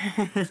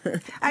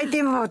 hay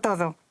tiempo para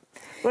todo.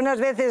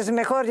 Unas veces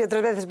mejor y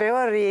otras veces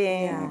peor.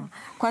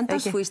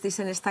 ¿Cuántos fuisteis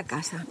en esta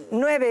casa?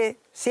 9,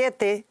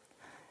 7,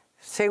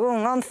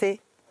 según 11.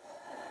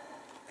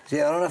 Sí,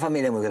 era una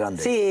familia muy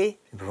grande. Sí.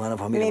 Una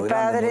familia Mi muy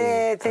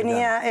grande,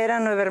 padre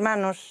eran 9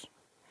 hermanos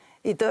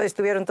y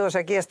estuvieron todos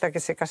aquí hasta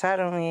que se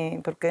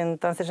casaron, porque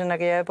entonces en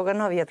aquella época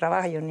no había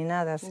trabajo ni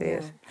nada. Así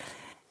es.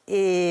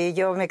 Y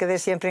yo me quedé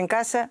siempre en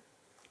casa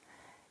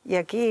y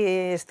aquí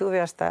estuve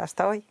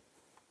hasta hoy.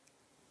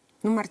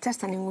 ¿No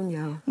marchaste a ningún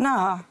lado?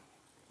 No,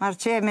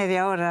 marché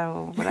media hora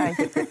o por ahí.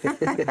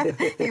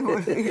 Y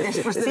volví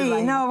después del Sí,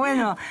 baño. no,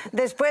 bueno,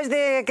 después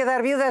de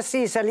quedar viuda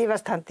sí, salí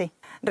bastante.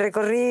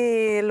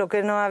 Recorrí lo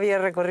que no había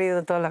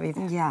recorrido toda la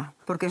vida. Ya,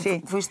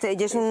 porque fuiste,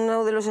 y es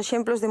uno de los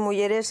ejemplos de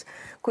mujeres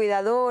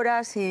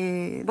cuidadoras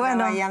y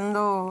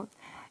trabajando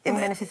en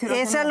beneficio de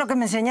los Eso es lo que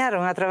me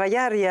enseñaron, a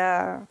trabajar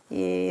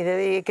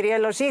y criar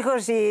los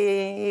hijos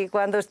y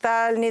cuando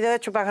está el nido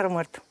hecho, pájaro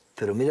muerto.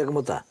 Pero mira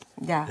cómo está.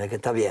 Ya. Mira que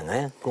está bien,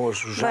 ¿eh? Con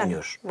sus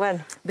años.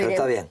 Bueno. Pero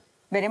está bien.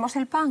 ¿Veremos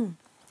el pan?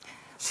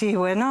 Sí,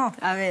 bueno.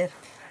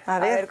 A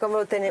ver cómo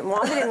lo tenemos.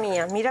 Madre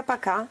mía, mira para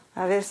acá.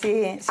 A ver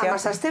si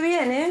amasaste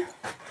bien, ¿eh?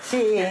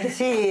 Sí,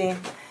 sí.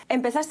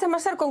 ¿Empezaste a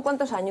amasar con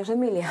cuántos años,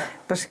 Emilia?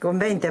 Pues con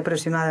 20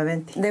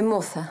 aproximadamente. ¿De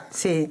moza?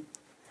 Sí,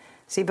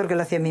 sí, porque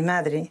lo hacía mi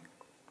madre.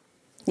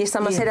 ¿Y esta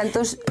masera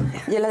entonces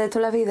ya la de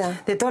toda la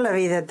vida? De toda la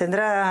vida,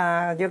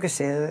 tendrá, yo qué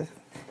sé,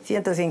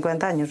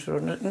 150 años,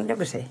 yo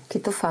qué sé.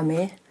 Quito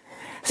fame, ¿eh?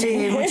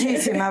 Sí,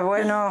 muchísima,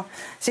 bueno.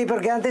 Sí,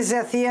 porque antes se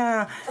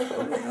hacían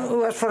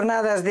unas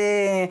jornadas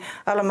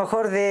a lo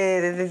mejor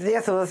de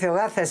 10 o 12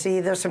 hogazas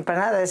y 2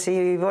 empanadas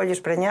y bollos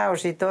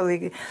preñados y todo,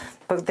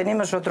 porque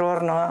teníamos otro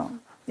horno.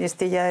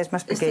 Este ya es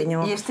más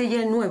pequeño. ¿Y este ya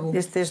es nuevo?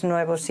 Este es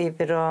nuevo, sí,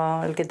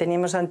 pero el que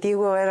teníamos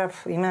antiguo era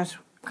inmenso.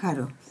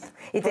 Claro.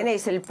 ¿Y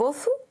tenéis el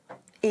pozo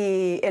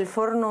y el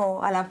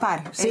forno a la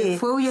par? Sí, el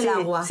fuego y el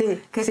agua.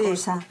 Sí, ¿Qué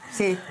cosa?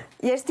 Sí.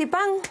 ¿Y este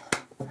pan?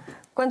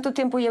 ¿Cuánto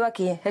tiempo lleva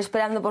aquí,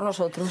 esperando por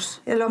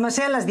nosotros? Lo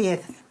amasé a las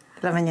 10 de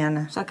la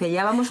mañana. O sea, que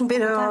ya vamos un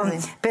poco tarde.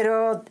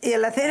 Pero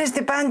el hacer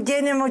este pan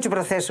tiene mucho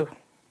proceso.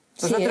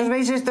 Vosotros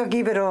veis esto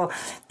aquí, pero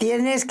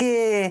tienes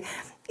que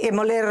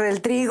moler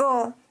el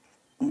trigo,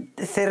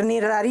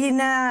 cernir la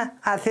harina,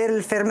 hacer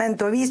el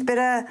fermento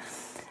víspera,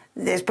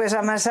 después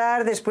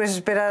amasar, después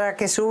esperar a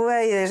que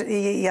suba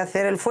y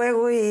hacer el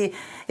fuego y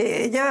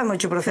lleva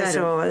mucho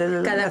proceso.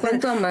 Claro. ¿Cada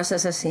cuánto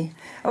amasas así?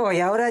 Hoy,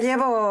 ahora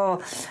llevo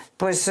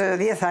pues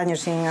 10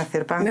 años sin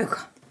hacer pan.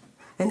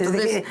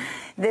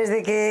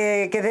 Desde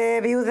que quedé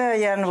viuda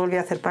ya no volví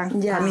a hacer pan.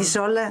 Ya. A mí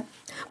sola.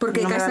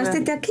 ¿Porque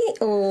casaste aquí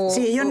o...?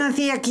 Sí, yo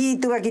nací aquí y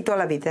tuve aquí toda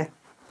la vida.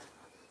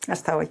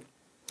 Hasta hoy.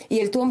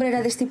 ¿Y tu hombre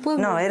era de este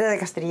pueblo? No, era de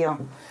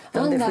Castellón.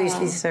 ¿Dónde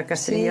fuisteis a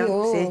Castellón?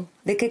 Sí.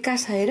 ¿De qué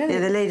casa era?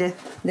 De Leire.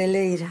 De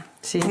Leira.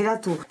 Sí. Mira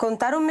tú.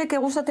 Contáronme que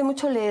gústate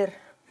mucho leer.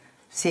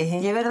 Sí.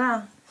 ¿Y es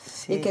verdad?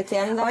 Sí. Y que te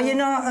anda... Oye,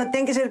 no,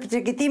 tiene que ser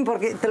chiquitín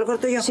porque te lo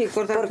corto yo. Sí,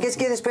 corta. Porque es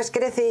que después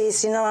crece y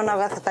si no, una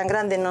gaza tan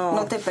grande no...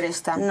 No te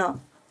presta. No.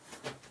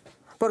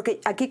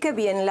 Porque aquí qué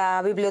bien,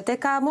 la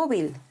biblioteca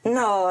móvil.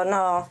 No,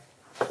 no.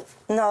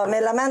 No, me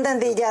la mandan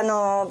de ya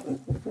no...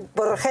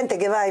 por gente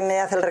que va y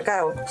me hace el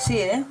recao. Sí,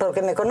 ¿eh?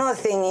 Porque me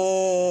conocen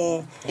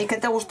y... ¿Y qué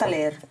te gusta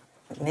leer?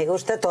 Me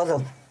gusta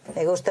todo.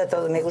 Me gusta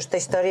todo. Me gusta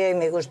historia y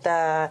me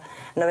gusta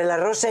novela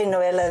rosa y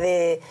novela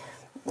de...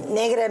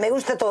 negra, me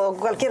gusta todo,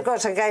 cualquier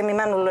cosa que cae en mi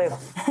mano lo leo.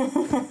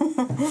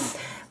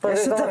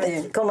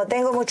 Porque como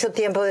tengo mucho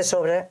tiempo de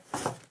sobra,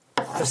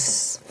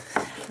 pues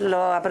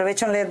lo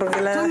aprovecho en leer porque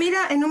Tú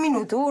mira en un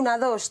minuto, 1,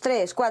 2,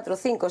 3, 4,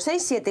 5,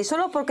 6, 7, y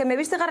solo porque me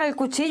viste agarrar el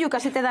cuchillo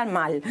casi te dan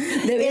mal.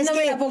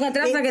 Debiéndome la poca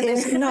traza que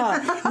te... No,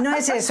 no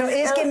es eso,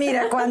 es que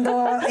mira,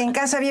 cuando en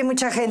casa había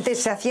mucha gente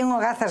se hacían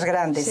hogazas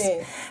grandes, sí.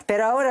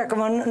 Pero ahora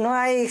como no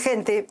hay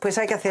gente, pues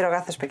hay que hacer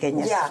hogazas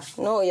pequeñas. Ya,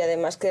 no, y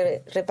además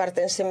que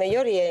repártense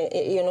mejor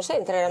y yo no sé,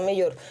 entrarán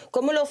mejor.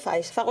 ¿Cómo lo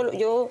fais?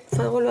 Yo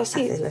fágolo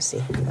así. Hazlo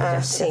así.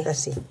 Así.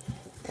 Así.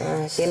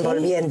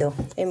 Envolviendo.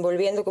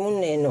 Envolviendo como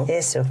un neno.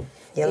 Eso.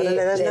 Y ahora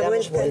le das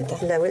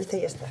la vuelta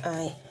y ya está.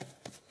 Ay.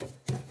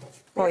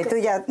 Hoy tú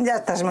ya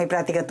estás muy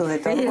práctica tú de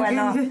todo.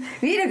 Bueno,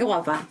 mira qué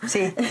guapa.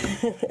 Sí.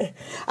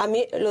 A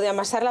mí lo de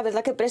amasar la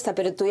verdad que presta,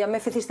 pero tú ya me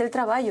hiciste el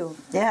trabajo.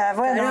 Ya,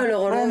 bueno. Claro,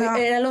 luego bueno.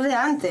 Era lo de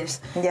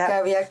antes. Ya. Que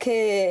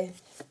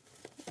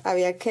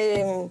había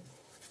que...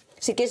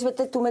 Si quieres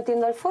vete tú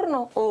metiendo al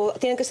forno o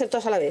tienen que ser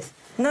todas a la vez.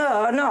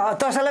 No,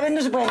 todas a la vez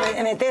no se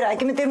pueden meter, hay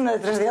que meter una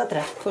detrás de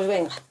otra. Pues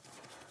venga.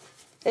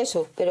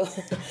 Eso, pero...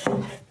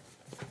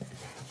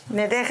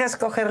 ¿Me dejas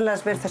coger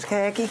las berzas que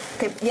hay aquí?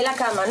 Y en la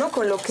cama, ¿no?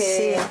 Con lo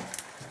que...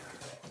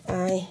 Sí.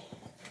 Ay.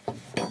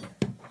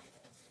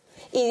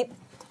 ¿Y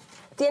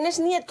tienes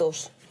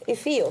nietos y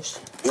fíos?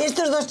 Y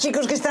estos 2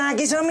 chicos que están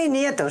aquí son mis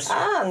nietos.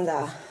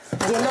 Anda.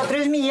 Y el otro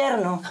es mi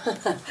yerno.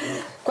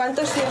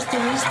 ¿Cuántos fíos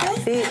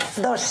tuviste?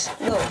 Sí, 2.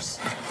 2.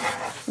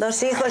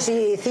 2 hijos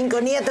y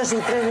 5 nietos y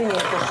 3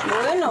 bisnietos.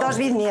 Bueno. 2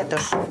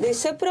 bisnietos.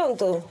 Dice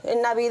pronto,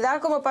 en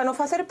Navidad como para no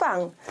hacer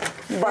pan.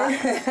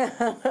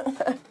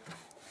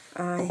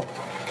 Ay.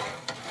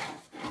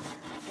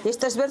 Y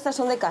estas berzas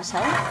son de casa,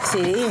 ¿eh?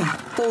 Sí.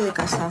 Todo de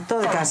casa. Todo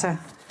de casa.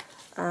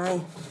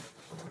 Ay.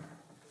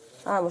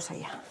 Vamos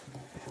allá.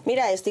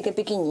 Mira este, qué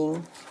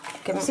pequeñín.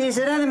 Sí,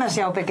 será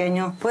demasiado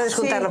pequeño. Puedes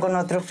juntarlo con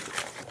otro.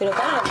 Pero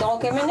claro, tengo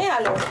que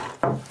menearlo.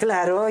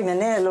 Claro, y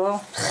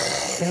menéalo.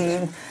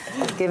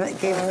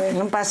 Que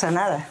no pasa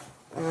nada.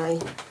 Ay,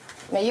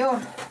 mellor.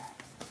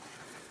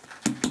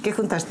 ¿Qué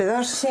juntaste,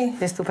 2? Sí.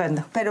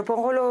 Estupendo. Pero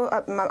pongo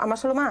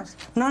amasolo más.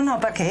 No,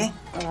 ¿para qué?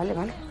 Ah, vale,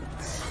 vale.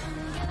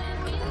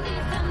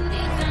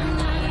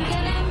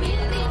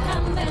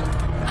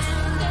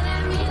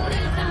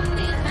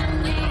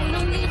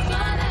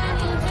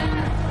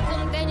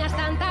 Teñas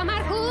tanta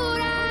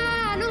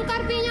amargura nun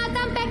corpiño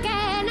tan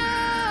pequeno,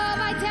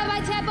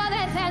 vaiche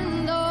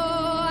podecendo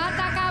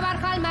ata acabar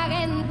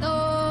falmaguento.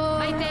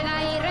 Vaite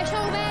dai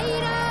rexoubar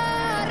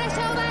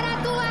a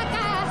túa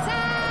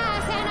casa,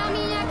 se na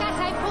miña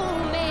casa hai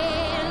fume,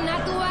 na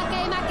túa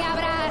queima que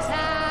abrasa.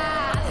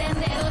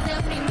 Atende o teu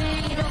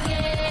primeiro que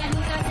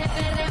nunca se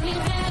perde mi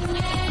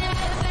genio,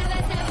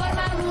 perdese por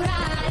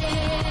murmurar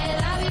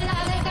la vida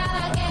de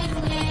cada quen,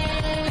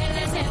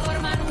 perdese por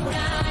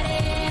murmurar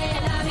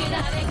la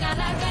vida de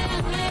cada quen,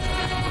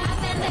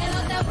 atende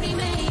o teu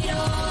primeiro,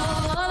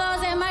 todos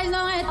demais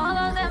non é,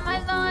 todos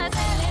demais non é.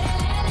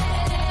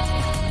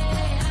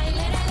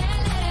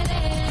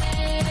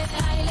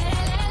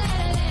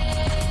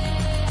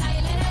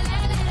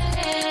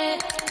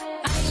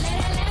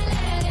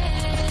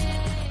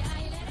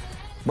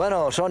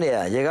 Bueno,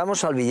 Sonia,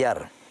 llegamos al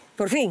Villar.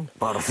 Por fin.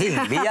 Por fin,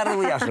 Villar de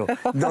Buyaso,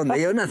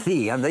 donde yo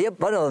nací, donde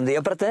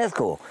yo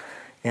pertenezco.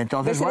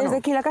 Entonces, ¿Ves desde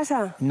aquí la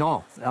casa?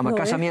 No, la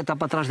casa mía está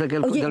para atrás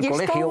del Oye,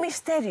 colegio. Es todo un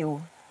misterio.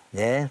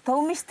 Todo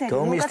un misterio.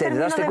 Todo un misterio,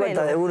 daste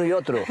cuenta de uno y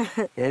otro.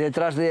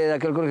 Detrás de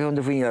aquel colegio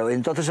donde fui yo.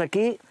 Entonces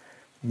aquí,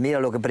 mira,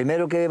 lo que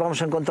primero que vamos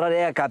a encontrar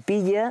es la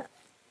capilla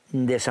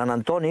de San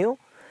Antonio,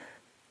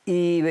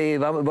 y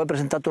voy a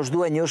presentar a los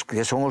dueños,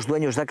 que son los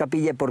dueños de la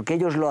capilla, porque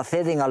ellos lo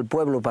acceden al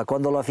pueblo para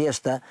cuando la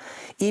fiesta,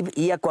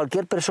 y a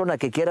cualquier persona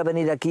que quiera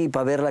venir aquí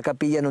para ver la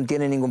capilla no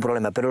tiene ningún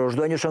problema, pero los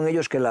dueños son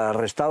ellos que la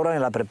restauran,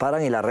 la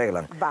preparan y la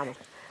arreglan. Vamos.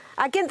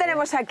 ¿A quién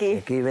tenemos aquí?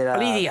 Aquí verá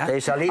Lidia.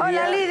 Lidia.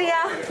 Hola, Lidia.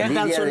 ¿Qué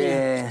tal,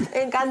 Sonia?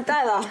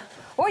 Encantada.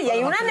 Oye,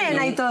 hay una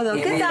nena y todo.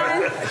 ¿Qué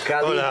tal?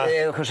 Hola.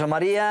 José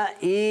María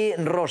y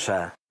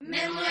Rosa.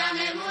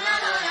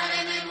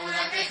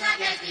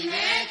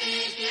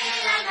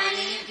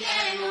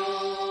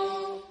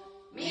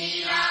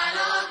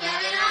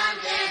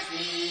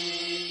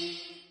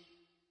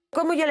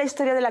 ¿Cómo ya la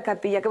historia de la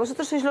capilla? Que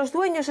vosotros sois los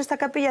dueños de esta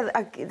capilla,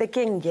 ¿de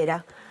quién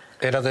era?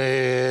 Era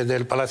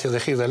del palacio de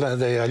Gir,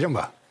 de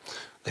Ayomba.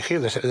 De Gir,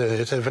 de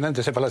ese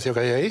diferente, ese palacio que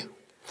hay ahí.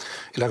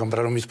 Y la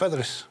compraron mis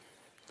padres.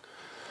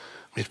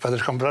 Mis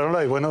padres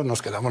compraronla y bueno,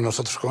 nos quedamos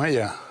nosotros con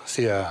ella,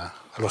 así a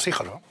los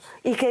hijos, ¿no?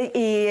 ¿Y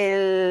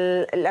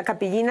la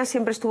capillina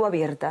siempre estuvo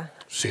abierta?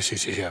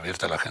 Sí,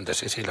 abierta la gente,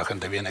 sí, la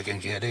gente viene quien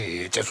quiere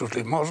y echa sus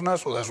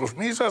limosnas o da sus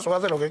misas o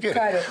hace lo que quiere.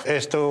 Claro.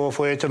 Esto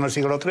fue hecho en el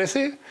siglo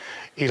XIII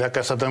y la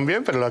casa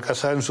también, pero la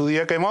casa en su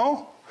día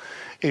quemó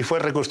y fue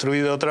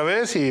reconstruida otra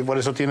vez y por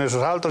eso tiene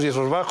esos altos y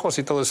esos bajos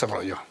y todo ese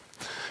rollo.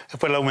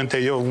 Después la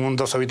aumenté yo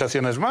 2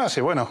 habitaciones más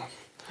y bueno,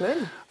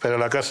 pero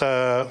la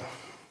casa...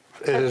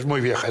 Es muy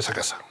vieja esa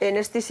casa. En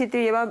este sitio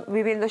lleva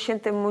viviendo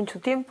gente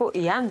mucho tiempo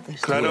y antes.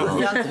 Claro,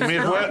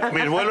 mis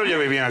abuelos ya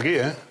vivían aquí,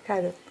 ¿eh?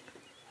 Claro.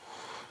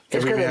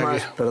 Es que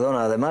además,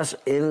 perdona, además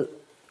él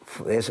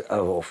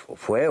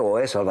fue o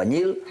es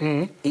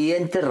albañil y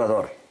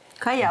enterrador.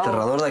 Calla.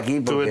 Enterrador de aquí,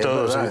 porque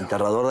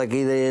enterrador de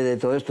aquí de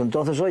todo esto.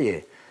 Entonces,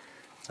 oye...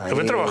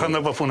 Estuve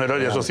trabajando para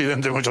Funerarias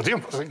Occidente mucho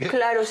tiempo.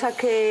 Claro, o sea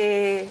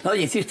que... No,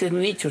 y hiciste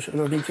nichos,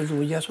 los nichos de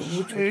Buyaso,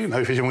 mucho. Sí,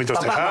 no, hice muchos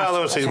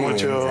tejados y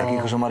mucho... Aquí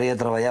José María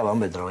trabajaba.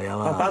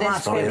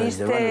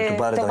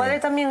 ¿Tu padre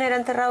también era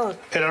enterrador?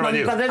 Era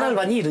albañil. Mi padre era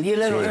albañil, y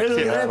él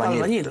era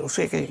albañil. O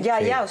sea que...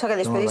 Ya, o sea que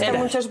despediste a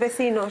muchos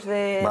vecinos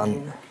de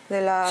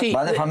la... Sí,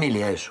 va de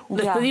familia eso.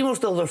 Despedimos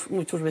todos,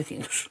 muchos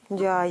vecinos.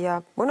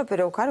 Ya. Bueno,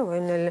 pero claro,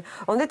 ¿dónde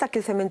está aquí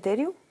el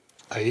cementerio?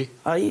 Ahí.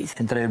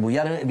 Entre el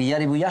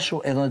Villar y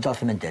Buyaso es donde está el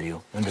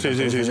cementerio.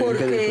 Sí.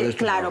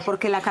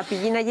 Porque la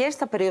capillina ya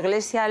está, pero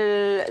iglesia...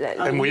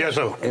 En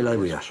Buyaso. Es la de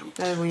Buyaso.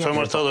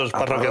 Somos todos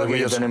parroquia de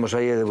Buyaso. Tenemos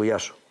ahí de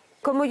Buyaso.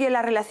 ¿Cómo es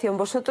la relación?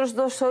 ¿Vosotros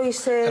dos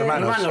sois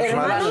hermanos?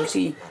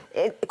 Sí.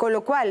 Con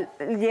lo cual,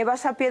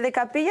 ¿llevas a pie de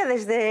capilla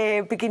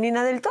desde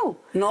Piquinina del Tou?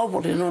 No,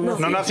 porque no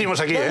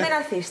nacimos aquí, ¿Dónde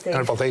naciste? En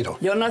el Poceiro.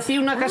 Yo nací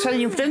en una casa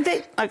allí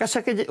enfrente, la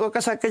casa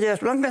aquellas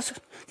blancas,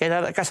 que era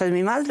la casa de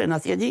mi madre,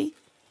 nací allí.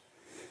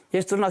 Y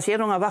estos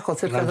nacieron abajo,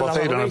 cerca de la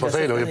Barroera. En el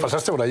Poceiro, y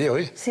pasaste por allí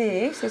hoy.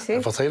 Sí. En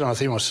el Poceiro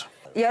nacimos.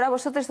 ¿Y ahora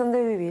vosotros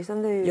dónde vivís?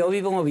 Yo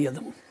vivo en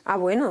Oviedo. Ah,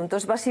 bueno,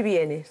 entonces vas y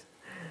vienes.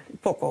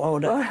 Poco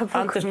ahora,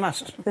 antes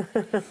más.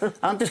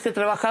 Antes que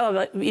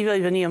trabajaba iba y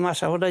venía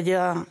más, ahora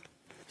ya...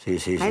 Sí.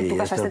 Ay, tú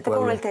casaste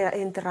con el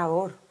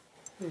enterrador.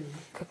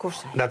 Qué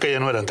cosa. De aquella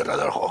no era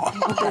enterrador,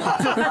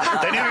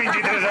 Tenía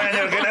 23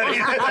 años, que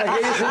nadie...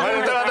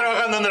 Bueno, estaba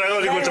trabajando en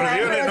Dragón y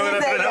Construcciones, no era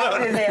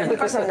entrenador. No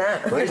pasa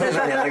nada. Pues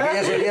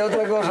aquella sería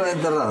otra cosa de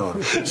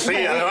enterrador.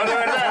 Sí, además de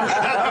verdad.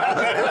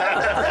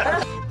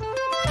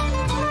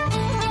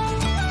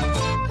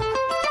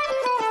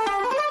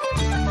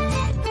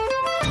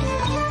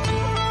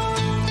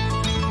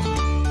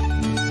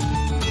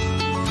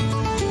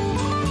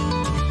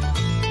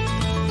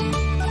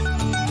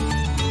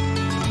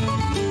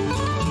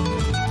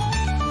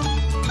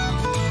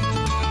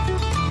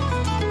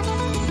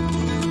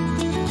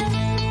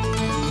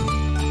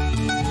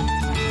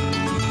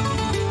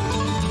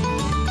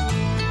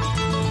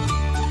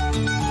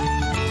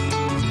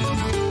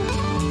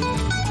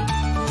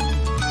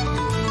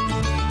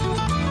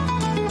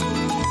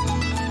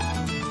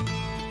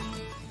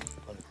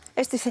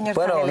 este señor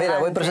Bueno, tan mira,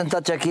 elegante. voy a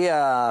presentarte aquí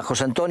a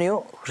José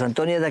Antonio. José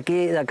Antonio es de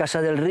aquí, de la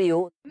Casa del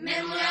Río.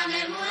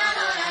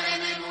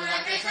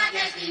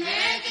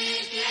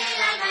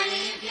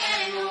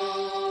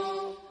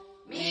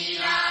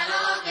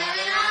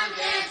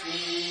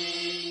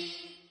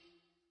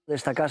 De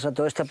esta casa,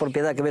 toda esta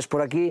propiedad que ves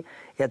por aquí,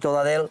 es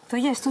toda de él. Esto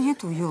ya es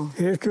tuyo.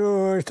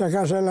 Esta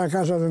casa es la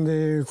casa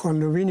donde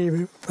cuando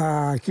vine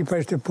aquí para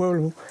este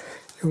pueblo,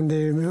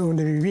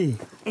 donde viví.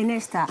 En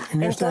esta.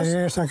 En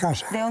esta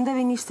casa. ¿De dónde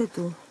viniste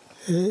tú?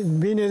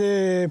 Vine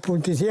de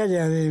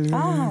Punticiella, de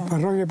la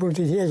parroquia de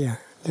Punticiella,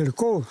 del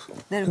Couz.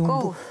 Del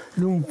Couz.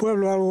 De un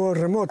pueblo algo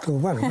remoto.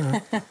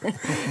 Bueno,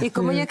 ¿Y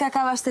cómo ya que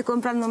acabaste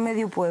comprando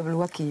medio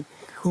pueblo aquí?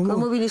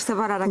 ¿Cómo viniste a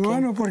parar aquí?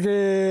 Bueno,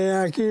 porque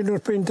aquí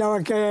nos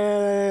pintaba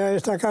que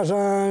esta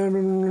casa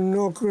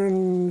no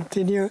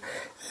tenía...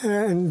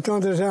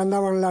 Entonces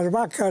andaban las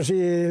vacas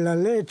y la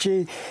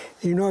leche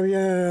y no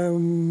había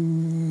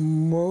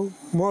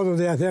modo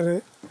de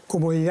hacer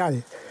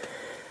comodidades.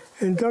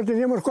 Entonces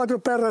teníamos 4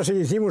 perras y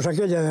hicimos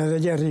aquella de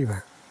allí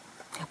arriba.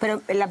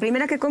 Pero la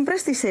primera que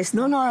compraste es esta.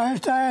 No,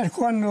 esta es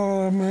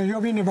cuando yo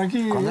vine para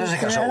aquí. Cuando se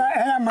casó.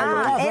 Era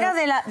mairaza. Era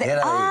de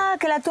la...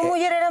 que la tu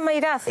mujer era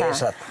mairaza.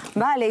 Exacto.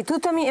 Vale, y tú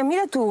también...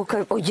 Mira tú,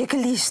 oye, qué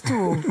listo.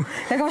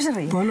 ¿Cómo se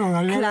ríe? Bueno,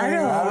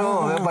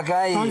 Claro, ven para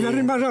acá y... Hay que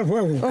arrimarse al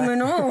fuego. Hombre,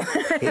 no.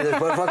 Y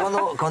después fue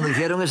cuando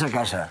hicieron esa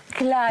casa.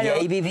 Claro. Y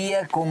ahí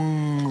vivía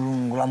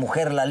con la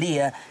mujer, la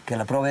Lía, que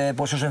la prove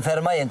pues se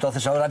enferma y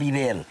entonces ahora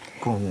vive él.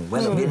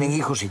 Bueno, tienen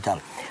hijos y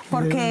tal.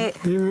 Porque...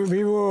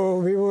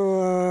 Vivo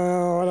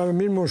ahora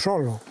mismo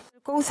solo.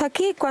 ¿Couz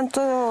aquí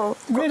cuánto...?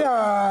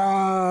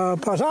 Mira,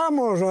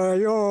 pasamos,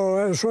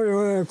 yo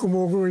soy,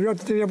 como yo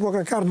tenía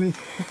poca carne,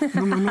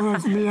 no me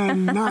comía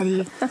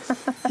nadie,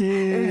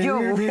 y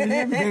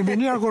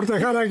venía a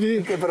cortejar aquí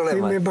y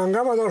me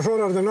mangaba 2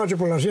 horas de noche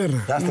por la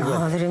sierra.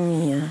 Madre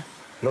mía.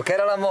 Lo que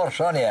era el amor,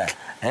 Sonia.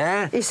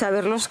 Y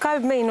saber los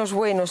caminos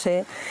buenos,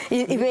 ¿eh?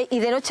 ¿Y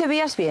de noche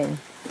veías bien?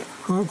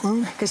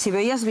 ¿Cómo? Que si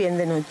veías bien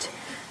de noche.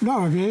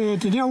 No,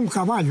 tenía un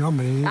caballo,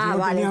 hombre.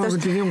 Vale,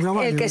 entonces tenía un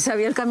caballo. el que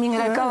sabía el camino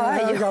era el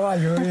caballo. Era el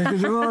caballo, el que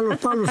llevaba los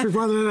palos y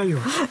cuadros era yo.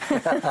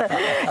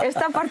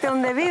 Esta parte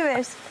donde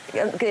vives,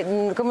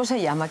 ¿cómo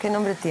se llama? ¿Qué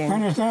nombre tiene?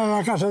 Bueno, está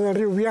la casa del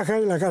Río Vieja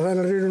y la casa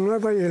del Río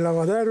Nueva y el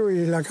lavadero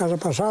y la casa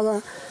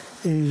pasada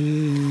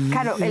y...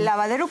 Claro, el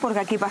lavadero porque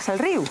aquí pasa el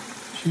río.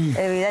 Sí.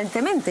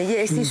 Evidentemente, y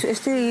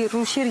este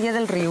rushir ya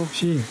del río.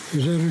 Sí,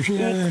 ese rushir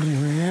ya del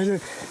río.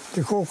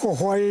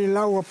 Cojo ahí el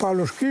agua para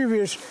los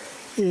kibes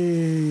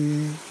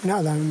y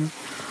nada.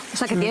 O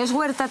sea, que tienes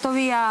huerta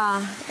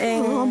todavía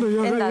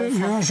en danza.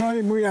 Yo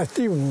soy muy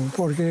activo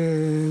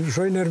porque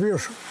soy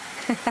nervioso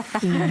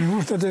y me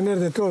gusta tener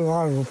de todo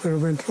algo, pero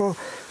me entró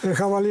el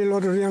jabalí el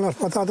otro día en las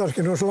patatas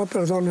que no se la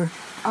perdona.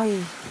 Ay.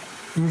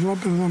 No se la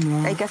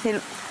perdona. Hay que hacer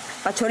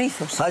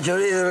pachorizos.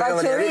 Pachorizos,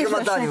 había que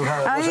matar.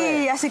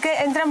 Ay, así que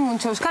entran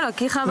muchos. Claro,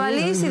 aquí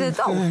jabalís y de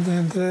todo.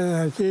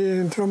 Aquí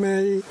entróme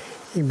ahí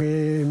y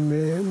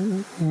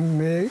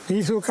me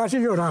hizo casi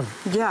llorar.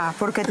 Ya,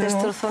 porque te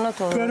destrozó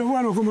todo. Pero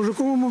bueno, como se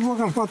como muy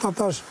pocas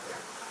patatas,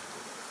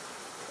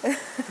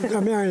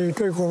 también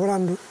estoy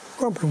cobrando,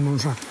 compro un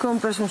saco.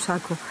 Compras un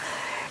saco.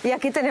 Y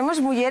aquí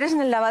tenemos mujeres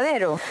en el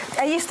lavadero.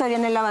 Hay historia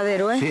en el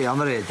lavadero, ¿eh? Sí,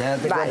 hombre,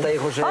 te cuenta ahí,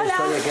 José. Hola.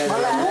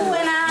 Hola, muy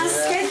buenas.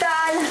 ¿Qué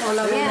tal?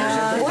 Hola, bien.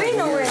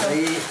 Bueno.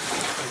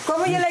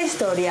 ¿Cómo es la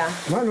historia?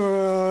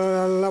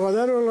 Bueno, el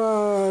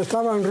lavadero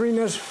estaba en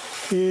ruinas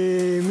y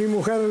mi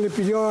mujer le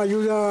pidió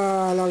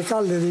ayuda al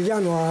alcalde de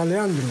Llano, a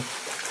Leandro.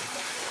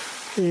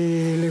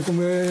 Y le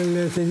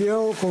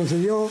concedió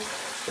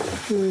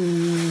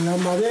la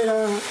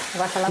madera,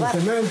 el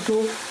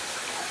cemento,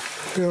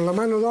 pero la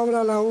mano de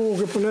obra la hubo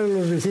que poner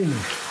los vecinos.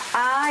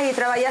 Ah, y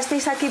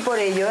trabajasteis aquí por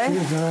ello, ¿eh? Sí,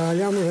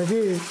 trabajamos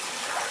aquí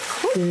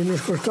y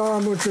nos costaba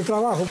mucho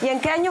trabajo. ¿Y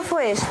en qué año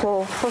fue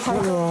esto, José?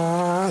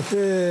 Bueno,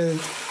 hace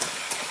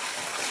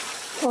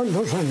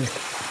 2 años.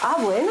 Ah,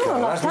 bueno,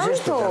 no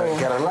tanto.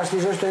 ¿Que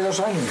arreglasteis esto en 2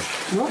 años?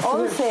 No,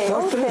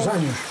 3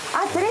 años.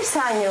 Ah, 3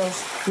 años.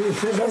 Sí,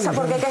 3 años. O sea,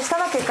 porque que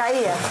estaba que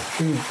caía.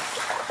 Sí.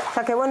 O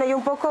sea que bueno, y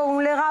un poco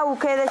un legado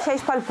que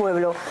dejáis para el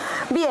pueblo.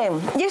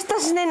 Bien, y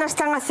estas nenas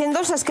están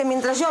haciendosas que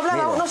mientras yo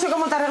hablaba, no sé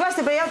cómo te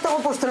arreglaste, pero ya tengo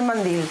puesto el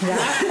mandil. ¡Qué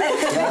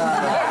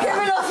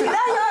velocidad!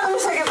 Yo no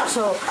sé qué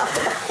pasó.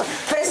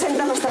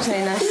 Preséntame a estas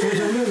nenas.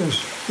 ¿Estas nenas?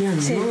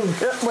 Bien, sí. ¿no?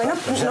 Bueno,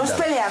 no es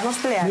pelear.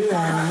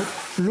 Mira,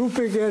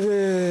 Lupe, que es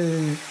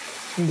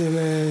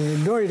de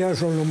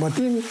Noiras o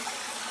Lombatín,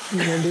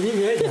 donde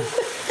vive ella.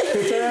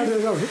 Esta es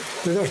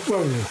de dos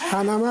pueblos.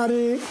 Ana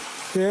Mari,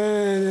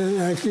 que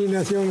aquí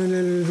nació en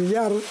el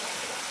Villar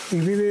y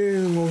vive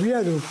en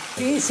Oviedo.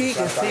 Sí,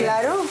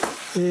 claro.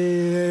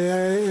 Y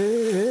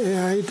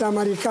ahí está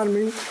Mari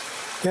Carmen,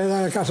 que es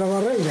de la Casa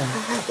Barreira.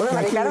 Bueno,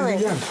 Mari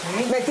Carmen,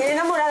 me tiene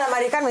enamorada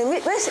Mari Carmen.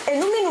 ¿Ves?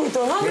 En un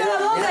minuto, no abro la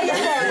boca y ya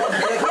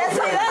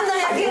estoy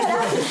dándole aquí.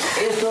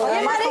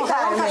 Oye, Mari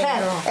Carmen,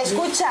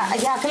 escucha,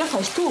 ya, ¿qué lo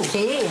haces tú?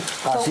 Sí.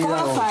 ¿Cómo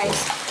lo haces?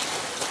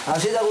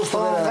 Así da gusto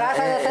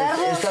ver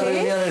estas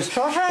reuniones.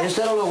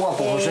 Esto era lo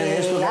guapo, José,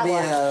 esto que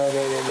había...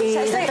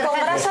 Con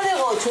grasa de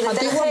gochu,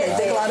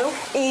 detergente,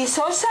 y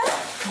sosa,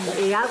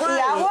 y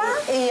agua,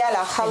 y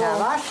ala,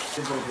 jabón.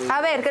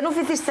 A ver, que no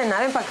hiciste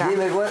nada, ven para acá.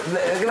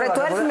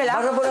 Retuérzmela.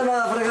 ¿Vas a ponerme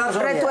a fregar,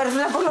 Sonia?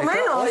 Retuérzmela por lo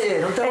menos. Oye,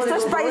 no tengo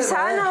estos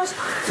paisanos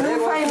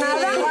no hay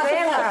nada.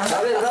 Venga.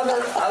 A ver, dame,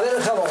 a ver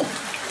el jabón.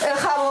 El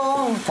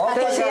jabón,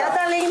 pero si ya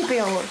está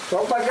limpio.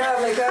 Pon para acá,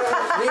 me cago.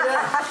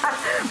 Mira.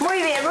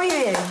 Muy bien, muy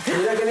bien.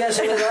 Mira que bien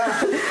se me da.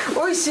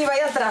 Uy, sí,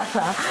 vaya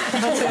traza.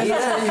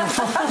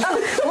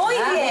 Muy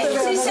bien,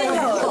 sí,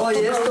 señor.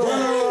 Oye, esto...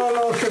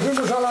 Los que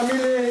fuimos a la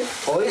mili...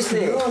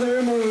 ¿Oíste? No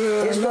debemos...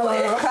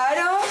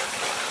 Claro.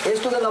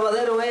 Esto del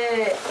lavadero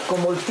es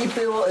como el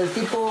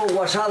tipo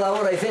WhatsApp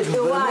ahora y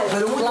Facebook,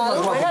 pero mucho más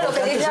guapo. Bueno, lo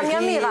que dice a mi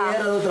amiga.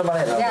 Era de otra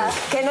manera. Ya.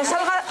 Que no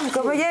salga,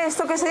 como oye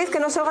esto que se dice, que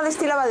no salga de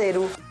este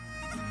lavadero.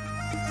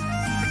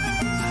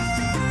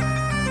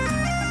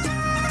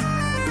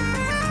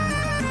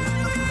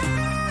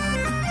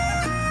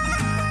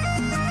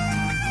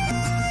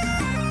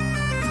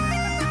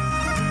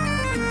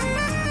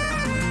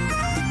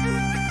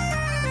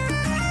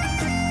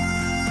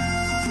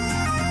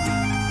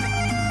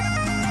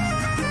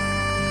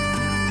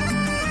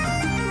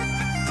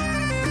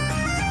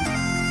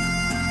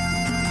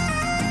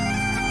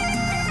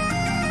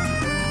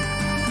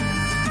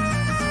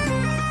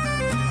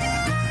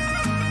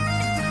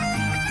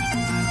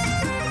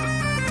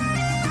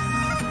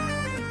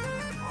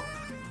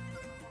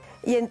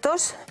 Y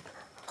entonces,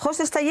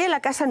 José está allí en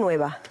la casa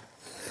nueva.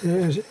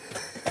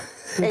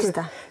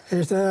 Esta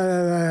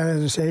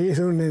se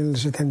hizo en el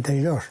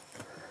 72.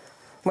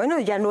 Bueno,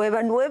 ya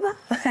nueva. Sí,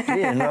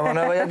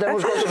 nueva ya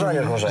tenemos cuántos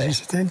años, José.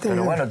 72.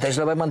 Pero bueno,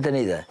 Tesla va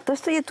mantenida. ¿Todo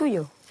esto ya es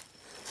tuyo?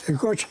 ¿El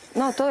coche?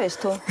 No, todo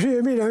esto. Sí,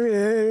 mira,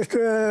 esto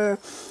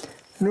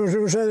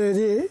no sé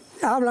decir.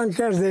 Hablan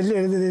que es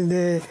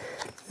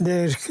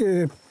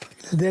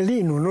de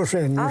lino, no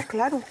sé. Ah,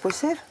 claro, puede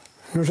ser.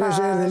 No sé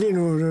si es de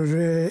lino,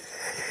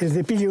 es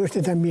de pillo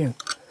este también.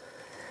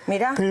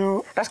 Mira,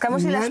 pero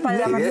rascamos en la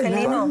espalda,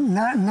 Marcelino.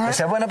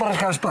 Esa es buena para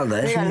rascar la espalda,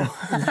 ¿eh? Míralo.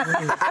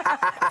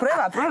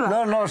 Prueba.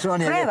 No,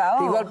 Sonia, prueba,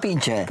 igual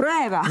pincha.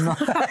 Prueba. No.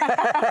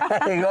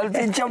 Igual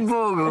pincha un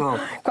poco.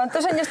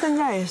 ¿Cuántos años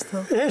tendrá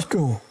esto?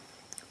 Esto,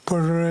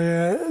 pues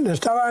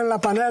estaba en la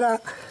panera,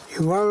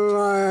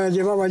 igual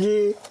llevaba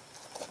allí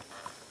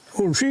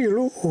un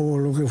siglo o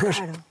lo que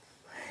fuese. Claro.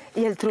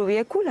 ¿Y el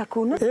trubieco, la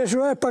cuna?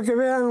 Eso es para que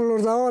vean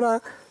los de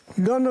ahora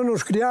dónde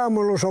nos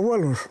criábamos los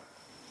abuelos.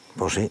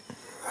 Pues sí.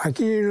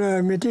 Aquí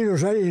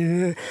metidos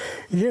ahí.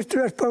 Y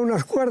esto es para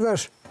unas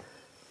cuerdas,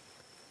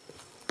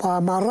 para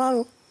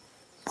amarrar,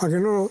 para que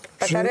no...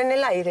 Para estar en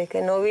el aire,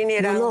 que no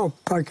viniera... No,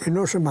 para que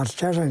no se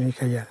marchase ni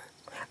cayera.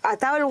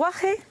 Atado el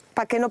guaje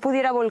para que no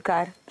pudiera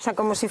volcar. O sea,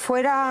 como si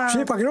fuera...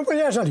 Sí, para que no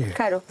pudiera salir.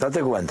 Claro.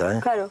 Date cuenta, ¿eh?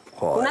 Claro.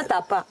 Joder. Una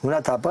tapa.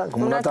 Una tapa,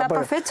 como una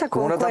tapa fecha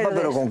con una tapa,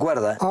 pero con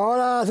cuerda.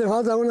 Ahora hace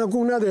falta una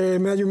cuna de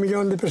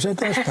 $500,000 de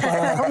pesetas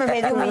para...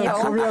 Hombre,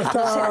 $500,000.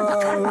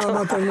 Hasta la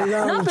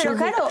maternidad. No, pero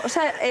claro, o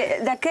sea,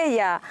 de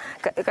aquella,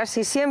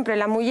 casi siempre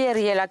la mujer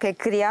y la que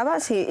criaba,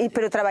 sí,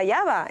 pero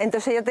trabajaba.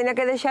 Entonces ella tenía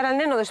que dejar al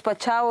neno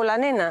despachado, la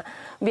nena,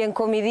 bien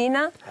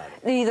comidina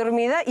y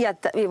dormida, y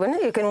bueno,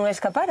 y que no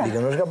escapara. Y que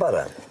no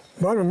escapara.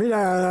 Bueno,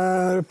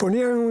 mira,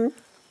 tenían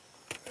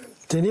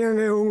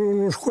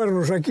unos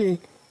cuernos aquí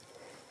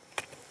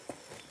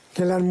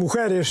que las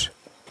mujeres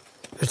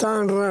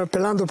estaban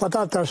pelando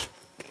patatas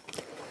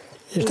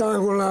y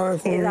estaban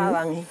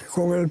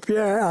con el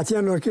pie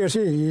haciendo aquí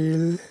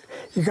así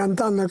y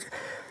cantando.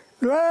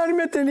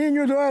 Duérmete,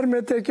 niño,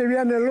 duérmete, que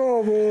viene el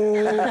lobo.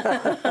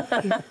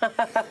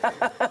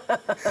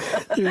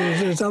 Y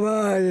se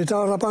estaba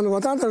rapando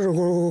patatas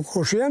o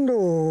cosiendo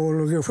o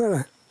lo que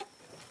fuera.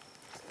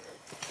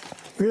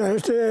 Mira,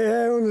 este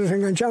es donde se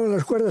enganchaban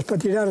las cuerdas para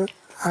tirar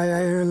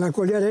en la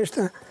collera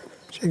esta.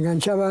 Se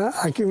enganchaba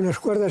aquí unas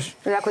cuerdas.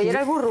 ¿En la collera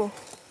el burro?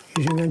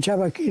 Y se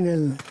enganchaba aquí en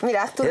el...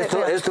 Mira, esto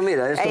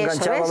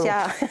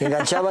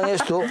enganchaban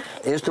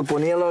esto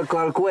poníalo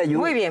al cuello.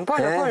 Muy bien,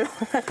 ponlo.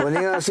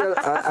 Ponían así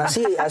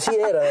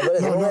era.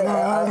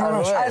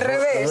 Al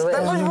revés,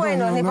 estamos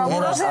buenos, ni para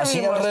burros servimos.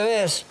 Así al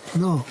revés.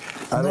 No,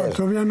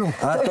 todavía no.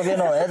 Todavía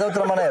no, es de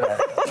otra manera.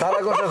 Está la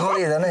cosa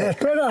jodida, ¿no?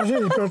 Espera, sí,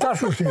 pero está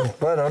sucio.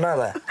 Bueno,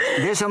 nada.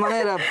 De esa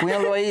manera,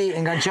 poníanlo ahí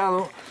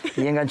enganchado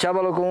y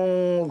enganchábalo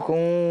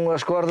con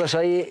las cuerdas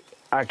ahí,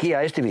 aquí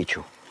a este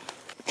bicho.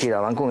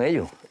 Tiraban con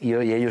ello y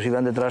ellos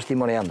iban detrás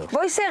timoneando.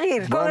 Voy a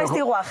seguir con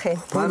este guaje.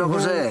 Bueno,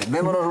 José,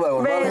 vémonos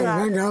luego. Venga,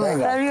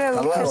 venga.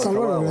 Hasta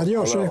luego.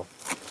 Adiós.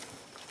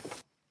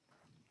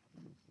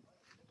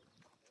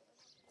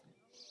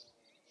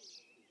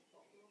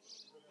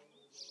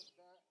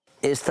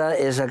 Esta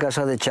es la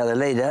casa de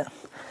Chadeleira.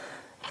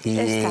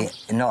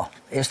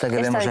 Esta que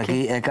vemos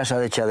aquí es casa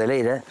de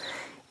Chadeleira.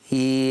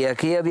 Y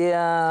aquí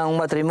había un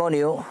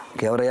matrimonio,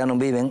 que ahora ya no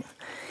viven,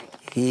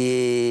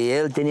 y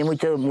él tenía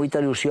mucha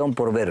ilusión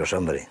por veros,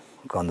 hombre.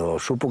 Cuando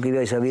supo que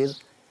ibais a vir,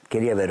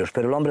 quería veros,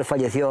 pero el hombre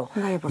falleció.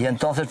 Y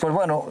entonces, pues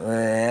bueno,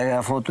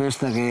 la foto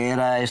esta que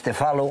era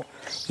Estefalo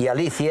y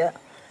Alicia,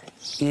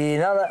 Y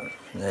nada...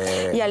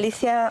 ¿Y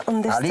Alicia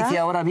dónde está?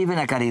 Alicia ahora vive en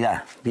la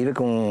Caridad, vive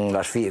con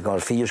los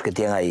fillos que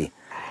tienen ahí.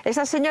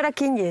 ¿Esa señora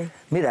quién es?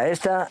 Mira,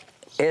 esta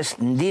es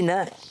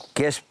Dina,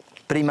 que es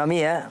prima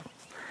mía.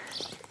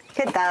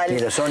 ¿Qué tal?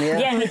 Mira, Sonia.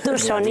 Bien, ¿y tú,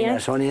 Sonia? Mira,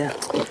 Sonia.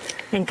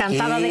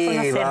 Encantada de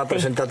conocerte. Y va a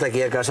presentarte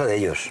aquí a casa de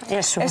ellos.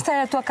 Eso. ¿Esta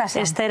era a tua casa?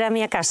 Esta era a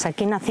miña casa,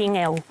 aquí nacín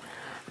eu.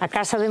 A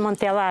casa de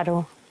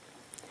Monteavaro.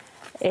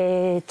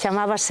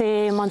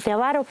 Chamábase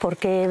Monteavaro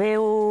porque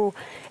veu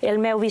el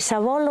meu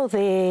bisabolo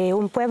de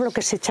un pueblo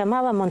que se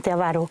chamaba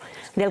Monteavaro,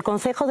 del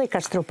concejo de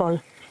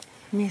Castropol.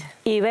 Mira.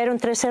 E veron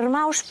 3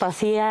 irmãos,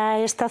 pacía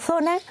esta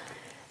zona,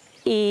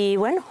 e,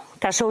 bueno,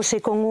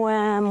 casouse con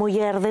unha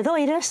muller de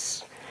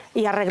Doiras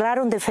e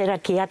arreglaron de fer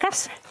aquí a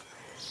casa.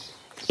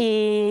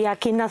 E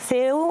aquí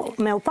naceu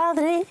meu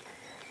padre,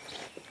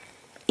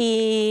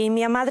 e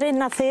miña madre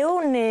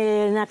naceu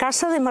na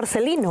casa de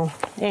Marcelino,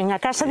 en a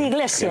casa de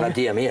iglesia. Que la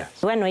tía mía.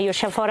 Bueno, ellos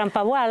xa foran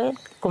pa Boal,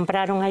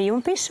 compraron aí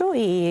un piso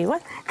e,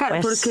 bueno... Claro,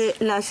 pues... porque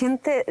la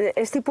xente,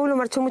 este pueblo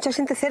marchou mucha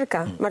xente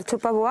cerca,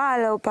 marchou pa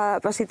Boal ou pa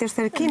sitios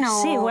cerquina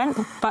Sí, o... bueno,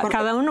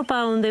 cada uno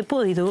pa onde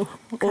puido,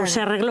 ou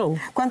se arreglou.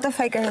 ¿Cuánto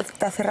fai que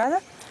está cerrada?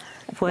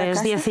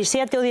 Pues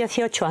 17 ou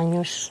 18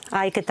 años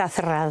hai que está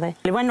cerrada.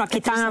 E, bueno,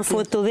 aquí están a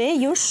foto de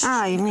ellos.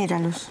 Ay,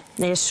 míralos.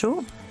 Eso.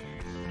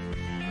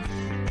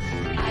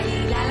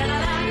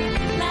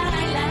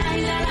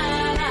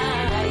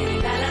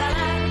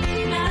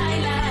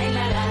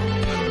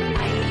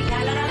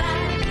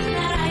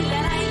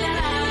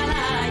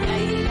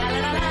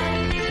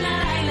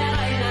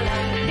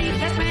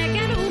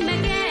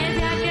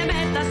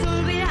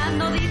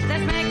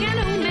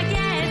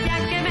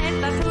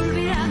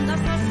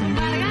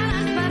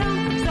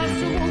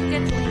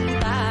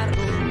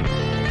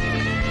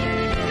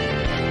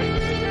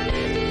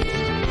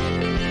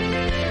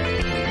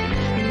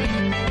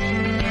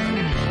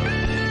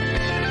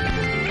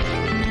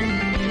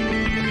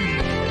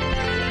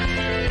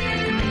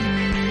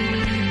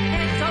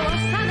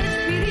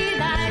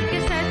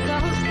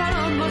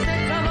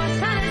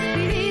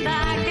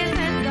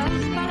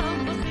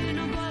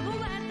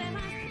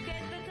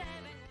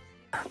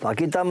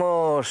 Aquí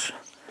estamos,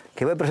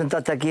 que voy a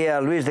presentarte aquí a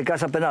Luis de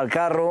Casa Penal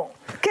Carro.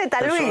 ¿Qué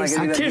tal, Luis?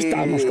 Aquí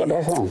estamos,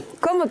 corazón.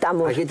 ¿Cómo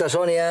estamos? Aquí está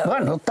Sonia.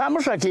 Bueno,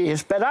 estamos aquí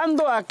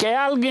esperando a que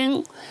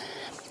alguien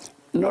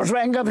nos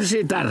venga a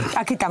visitar.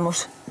 Aquí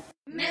estamos.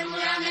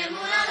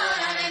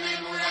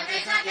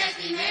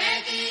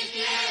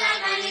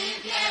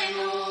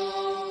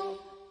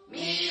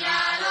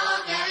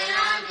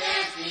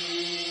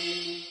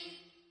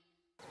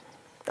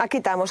 Aquí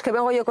estamos, que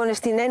vengo yo con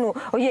este nenu.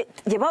 Oye,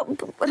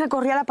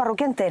 recorría la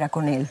parroquia entera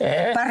con él.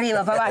 Para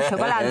arriba, para abajo,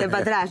 para adelante,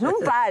 para atrás. No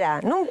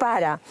para, no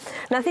para.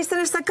 ¿Naciste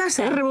en esta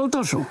casa? Es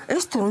revoltoso.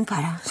 Esto no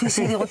para. Sí,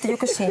 sí, digo yo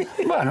que sí.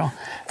 Bueno,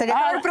 tenía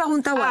que haber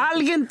preguntado a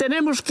alguien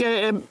tenemos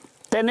que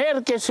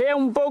tener que sea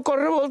un poco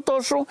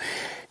revoltoso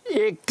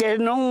y que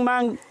no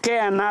manque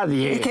a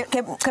nadie.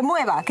 Que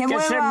mueva, que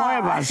mueva. Que se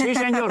mueva, sí,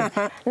 señor.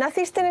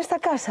 ¿Naciste en esta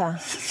casa?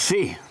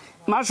 Sí.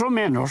 Más o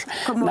menos.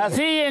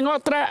 Nací en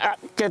otra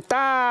que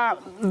está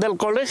del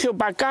colegio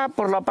para acá,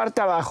 por la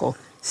parte abajo.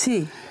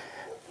 Sí.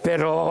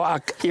 Pero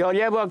yo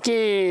llevo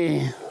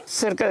aquí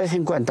cerca de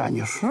 50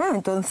 años.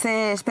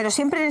 Entonces, pero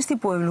siempre en este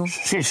pueblo.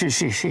 Sí, sí,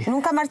 sí, sí.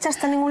 ¿Nunca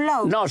marchaste a ningún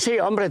lado? No, sí,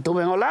 hombre,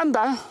 estuve en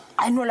Holanda.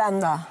 Ah, en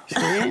Holanda.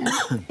 Sí.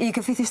 ¿Y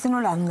qué hiciste en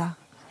Holanda?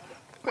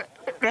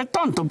 Es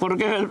tonto,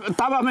 porque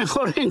estaba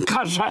mejor en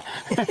casa.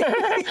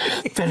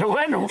 Pero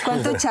bueno.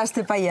 ¿Cuánto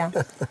echaste para allá?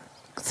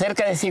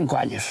 Cerca de 5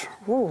 años.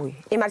 Uy,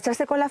 ¿y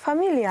marchaste con la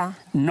familia?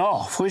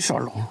 No, fui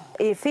solo.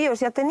 ¿Y fíos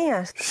ya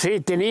tenías?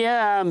 Sí,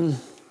 tenía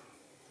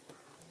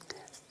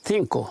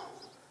 5.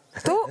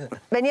 ¿Tú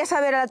venías a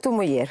ver a tu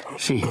mujer?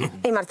 Sí.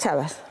 ¿Y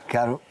marchabas?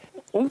 Claro.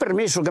 Un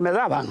permiso que me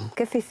daban.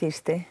 ¿Qué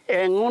hiciste?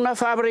 En una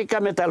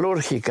fábrica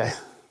metalúrgica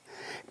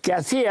que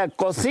hacía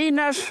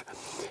cocinas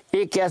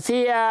y que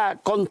hacía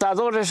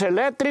contadores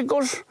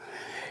eléctricos.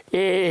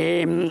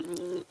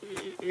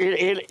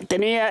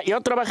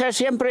 Yo trabajé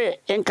siempre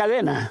en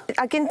cadena.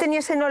 ¿A quién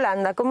tenías en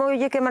Holanda? ¿Cómo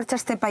oye que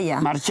marchaste para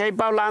allá? Marché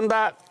para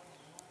Holanda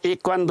y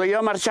cuando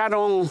yo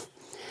marchó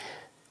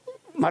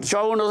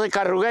uno de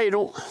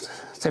Carrugueiro,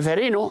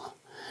 Ceferino,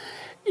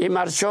 y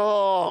marchó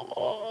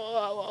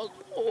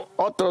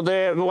otro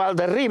de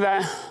Valderriba,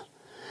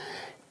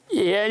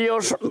 y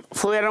ellos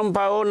fueron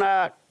para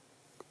una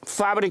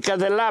fábrica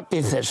de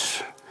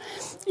lápices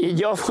y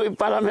yo fui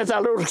para la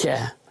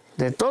metalurgia.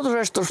 De todos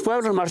estos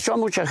pueblos marchó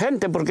mucha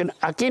gente, porque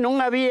aquí no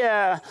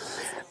había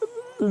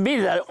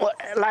vida.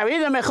 La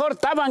vida mejor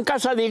estaba en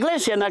casa de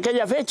iglesia en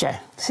aquella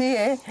fecha. Sí,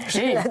 ¿eh?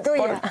 Sí, la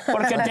tuya.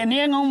 Porque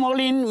tenían un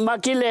molín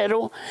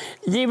maquilero,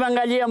 y iban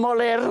allí a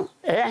moler,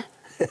 ¿eh?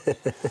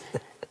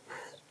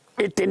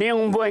 Y tenían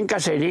un buen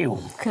caserío.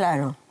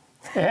 Claro.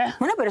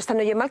 Bueno, pero esta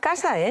no lleva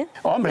casa, ¿eh?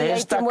 Hombre,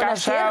 esta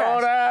casa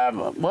ahora,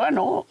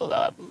 bueno...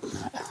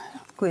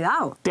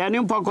 Cuidado. Tiene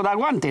un poco de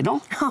aguante, ¿no?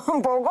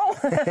 Un poco.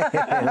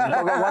 Un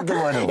poco aguante,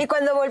 bueno. ¿Y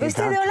cuando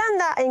volviste de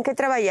Holanda, en qué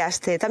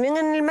trabajaste? ¿También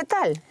en el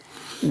metal?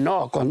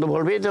 No, cuando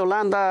volví de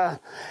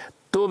Holanda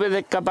tuve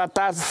de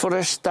capataz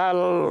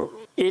forestal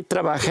y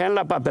trabajé en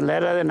la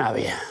papelera de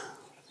Navia.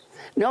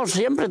 No,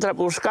 siempre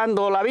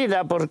buscando la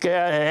vida,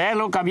 porque es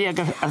lo que había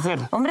que hacer.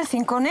 Hombre,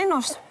 5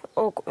 nenos.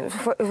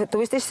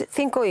 ¿Tuvisteis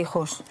 5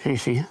 hijos? Sí,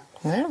 sí.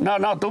 No,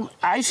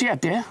 hay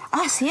 7, ¿eh?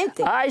 Ah,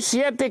 7. Hay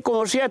 7,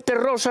 como 7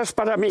 rosas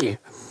para mí.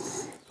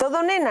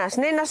 ¿Todo nenas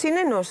y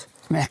nenos?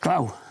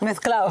 Mezclado.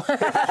 Mezclado.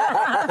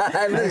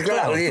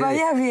 Mezclado, sí.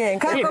 Vaya bien.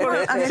 Claro, Sí, ¿cómo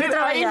había que ahí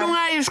traballar? no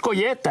hay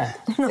escolleta.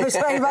 No, eso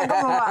ahí va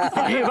como va.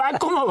 Ahí va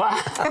como va.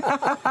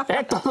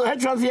 Es todo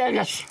hecho a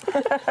ciegas.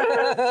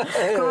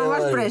 Como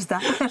más presta.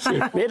 Sí.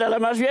 Mira, la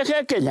más vieja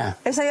es aquella.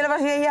 ¿Esa ya la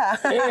más vieja?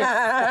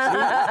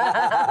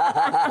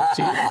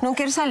 Sí. No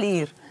quieres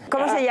salir.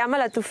 ¿Cómo se llama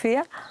la tu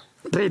fía?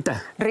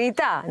 Rita.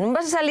 Rita, ¿no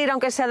vas a salir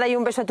aunque sea de ahí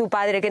un beso a tu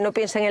padre que no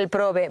piensa en el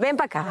prove? Ven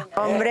para acá.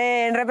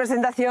 Hombre, en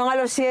representación a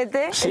los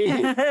 7. Sí.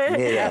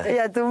 Mira. Y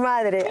a tu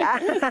madre.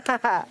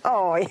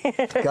 Hoy.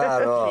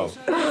 Claro.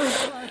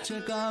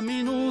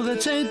 Camino de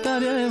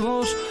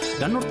cheitariegos,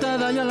 la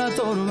nortada y a la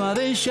torba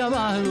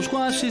deixaba los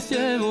cuasi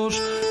ciegos.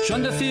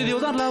 Sean decidió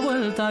dar la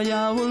vuelta y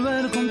a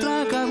volver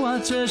contra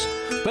Caguaches,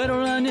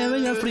 pero la nieve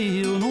y el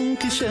frío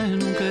nunca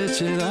quixeron que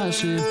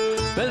llegase.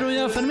 Pedro y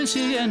a Fermín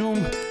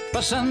siguieron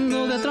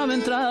pasando de trave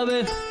en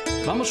trave.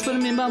 Vamos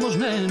Fermín, vamos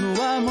neno,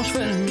 vamos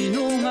Fermín,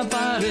 nunha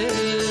pare.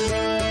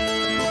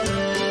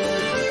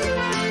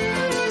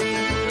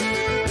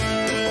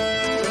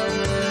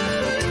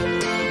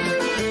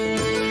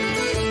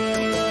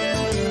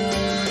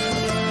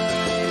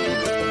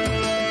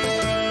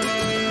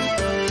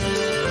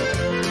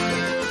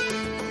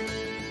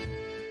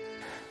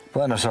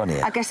 Bueno,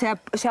 Sonia. A que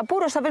se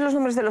apuro, ¿sabes los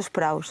nombres de los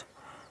praus?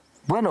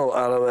 Bueno,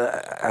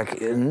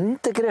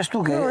 non te creas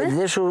tú que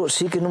de eso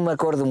sí que non me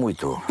acordo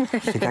moito.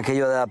 Sí que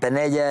aquello da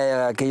Penella e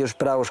aquellos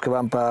praos que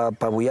van pa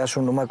Buyaso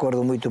non me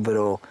acordo moito,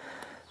 pero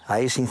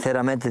aí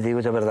sinceramente te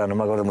digo a verdade,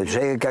 non me acordo moito.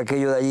 Sei que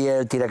aquello de allí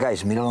é el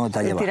Tiracais, mira onde está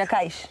llevado. El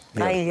Tiracais,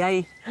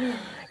 aí.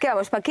 Que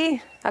vamos pa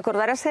aquí?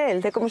 Acordarase él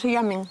de como se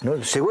llamen?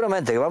 No,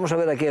 seguramente, que vamos a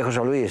ver aquí a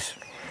José Luis.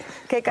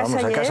 Que casa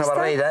vamos a Casa esta?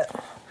 Barreira.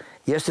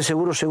 E este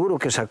seguro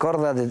que se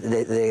acorda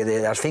de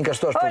das fincas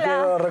todas, porque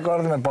eu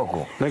recordome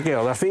pouco. ¿De qué?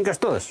 ¿Las fincas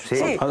todas?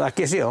 Sí.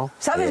 Aquí sí, ¿o?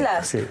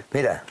 ¿Sabeslas? Sí.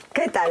 Mira.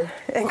 ¿Qué tal?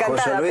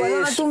 Encantada. José Luis,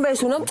 ¿Puedo darte un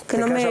beso, no? Que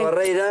no me... Casa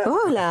Barreira.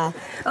 Hola.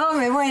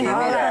 Hombre, bueno.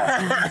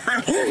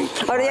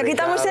 Ahora ya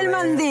quitamos el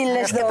mandil,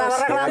 les dos. Estaba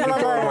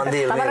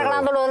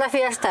arreglando lo de la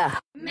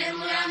fiesta.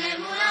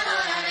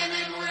 Mermuradora de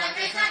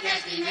mermuratesa que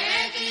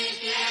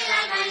estimetis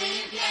quiera al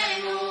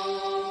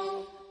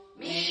infierno.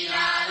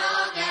 Mira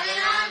lo que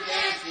adelante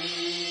sí.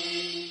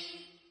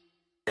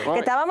 Que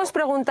estábamos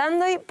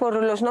preguntando por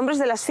los nombres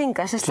de las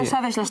fincas. ¿Esto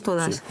sabeslas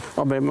todas? Sí.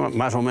 Hombre,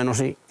 más o menos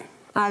sí.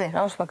 A ver,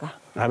 vamos para acá.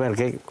 A ver,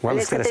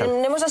 ¿cuáles Que quieres saber?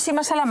 tenemos así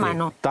más a la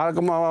mano. Sí. Tal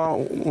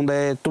como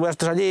donde tú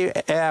estés allí,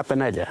 es a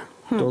Penella.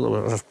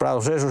 Todos los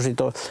prados esos y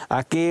todo.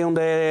 Aquí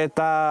donde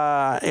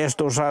está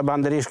estos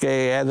banderís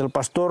que es del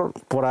pastor,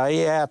 por ahí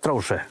es a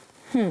Trousa.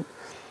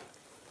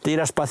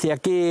 Tiras hacia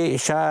aquí,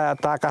 ya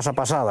está a Casa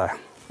Pasada.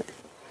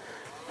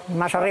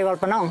 Más arriba el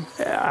Penón.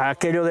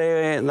 Aquello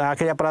de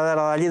aquella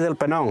pradera de allí del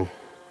Penón.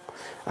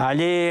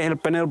 Allí el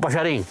Penel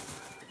Pajarín.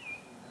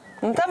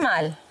 No está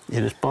mal. Y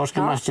después,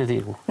 ¿qué más te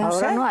digo?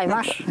 Ahora no hay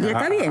más. Ya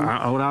está bien.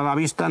 Ahora a la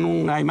vista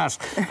no hay más.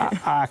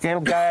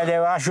 Aquel que hay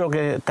debajo,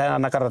 que está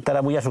en la carretera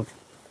Buyaso,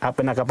 a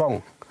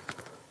Penacapón.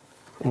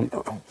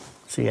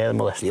 Sí, es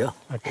modesto.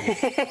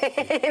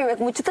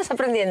 Mucho estás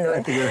aprendiendo,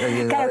 ¿eh?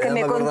 Claro, que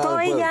me contó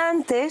ella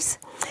antes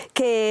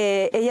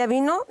que ella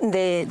vino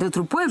de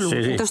otro pueblo.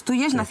 Sí, sí. Entonces tú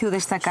ya nació de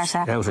esta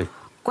casa. Yo sí.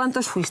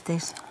 ¿Cuántos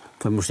fuisteis?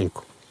 Fuimos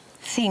 5.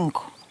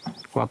 5.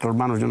 4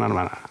 hermanos y una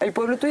hermana. ¿El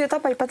pueblo tuyo está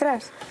para ahí para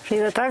atrás? Sí,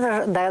 detrás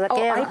de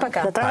aquí, ahí para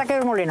acá. detrás de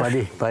aquellos molinos.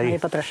 Para allí. Ahí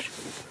para atrás.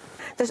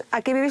 Entonces,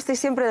 ¿aquí vivisteis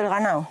siempre del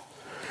ganado?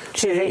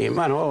 Sí,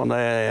 bueno,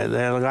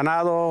 del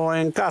ganado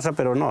en casa,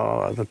 pero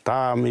no,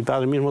 mi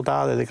padre mismo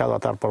está dedicado a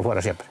estar por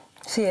fuera siempre.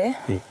 Sí, ¿eh?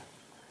 Sí.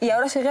 ¿Y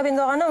ahora sigue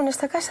habiendo ganado en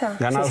esta casa?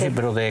 Ganado sí,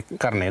 pero de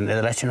carne,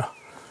 de leche no.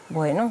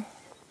 Bueno.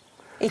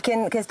 ¿Y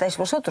qué estáis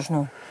vosotros,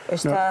 no?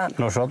 Está...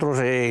 No, nosotros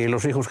y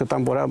los hijos que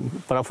están por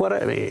afuera.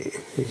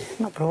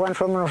 No, pero bueno,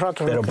 somos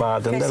nosotros. Pero para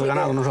atender el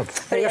ganado nosotros.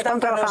 Pero ya están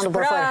trabajando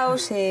por fuera.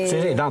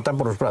 Sí, no, están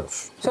por los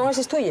prados. ¿Son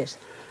esas tuyas?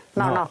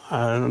 No.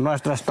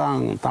 Nuestras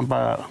están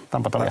para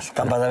Tabeaso.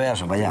 Están para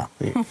Tabeaso, para allá.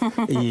 Sí.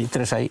 Y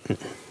 3 ahí.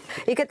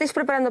 ¿Y qué estáis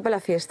preparando para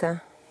la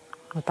fiesta?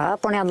 Estaba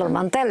poniendo el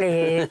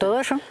mantel y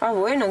todo eso. Ah,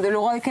 bueno, de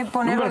luego hay que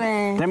ponerlo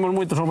de... Temos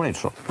moitos sobre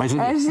eso. Ah, sí.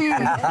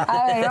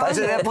 A ver, para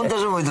ese día puntos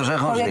son moitos,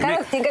 José. Porque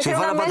claro, tiene que ser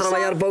una mesa... Si fuera para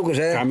traballar poucos,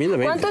 Camín de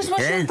 20. ¿Cuántos vos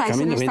estáis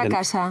en esta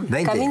casa?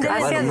 20. Camín de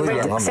 20. Bueno, muy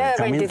bien, hombre.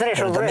 23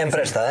 Pero también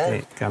presta, ¿eh?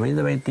 Sí, camín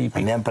de 20 y pico.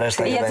 También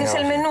presta. ¿Y ya tienes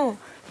el menú?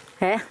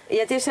 ¿Y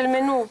ya tienes el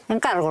menú?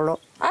 Encárgolo.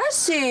 Ah,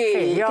 sí.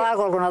 Sí, yo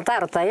hago alguna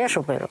tarta y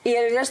eso, pero... ¿Y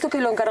el resto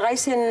que lo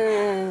encargáis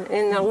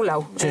en algún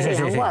lado? Sí.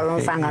 En Bual,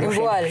 en Zángano, En sí.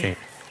 Bual. Sí.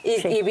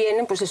 Y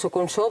vienen, pues eso,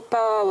 con sopa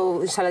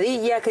o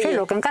ensaladilla. Que... Sí,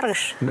 lo que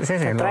encargues. Sí,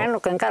 Te traen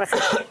lo que encargues.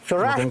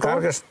 Churrasco. Lo que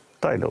encargues,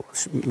 tráelo.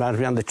 Más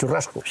bien de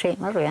churrasco. Sí,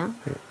 más bien.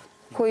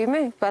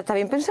 Cuime, está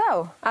bien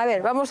pensado. A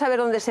ver, vamos a ver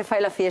dónde se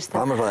fae la fiesta.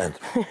 Vamos para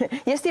adentro.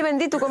 ¿Y este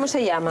bendito cómo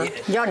se llama?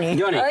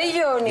 Johnny.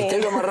 Ay, Johnny. Y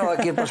tengo amarrado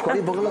aquí el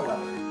pascualín porque lo...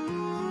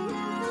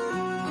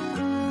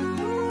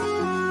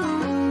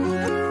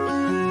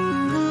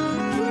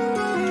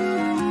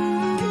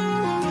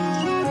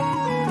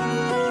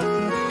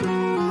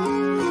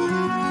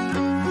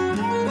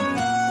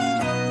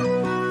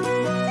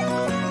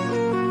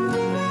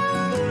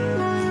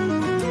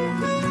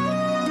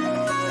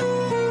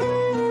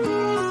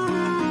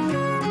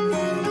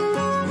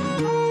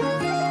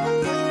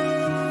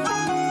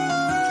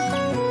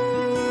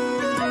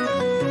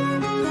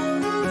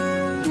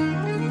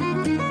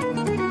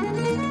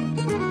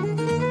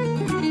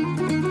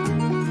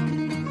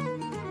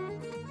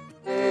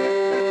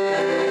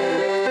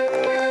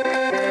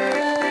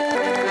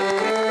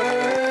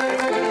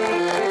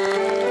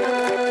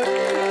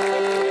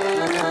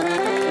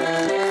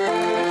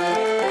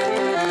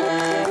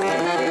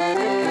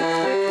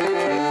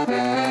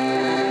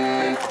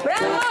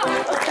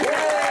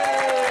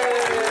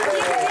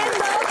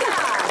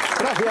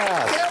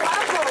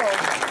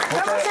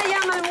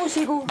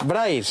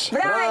 Bryce.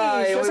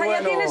 Bryce, o sea, ya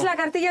tienes la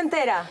cartilla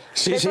entera.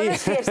 Sí, de sí.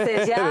 todas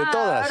fiestas, ya. De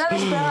todas. Ahora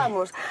nos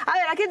pegamos. A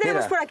ver, ¿a quién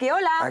tenemos Mira, por aquí?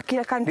 Hola. aquí,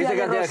 La cantidad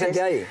 ¿viste cantidad de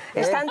gente ahí?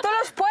 Están todos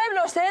los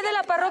pueblos de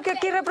la parroquia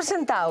aquí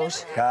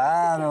representados.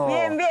 Claro.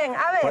 Bien, bien.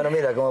 A ver. Bueno,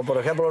 mira, como por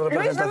ejemplo la Luis,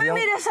 no representación...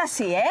 me mires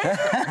así, ¿eh?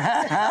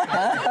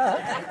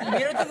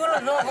 Mírate con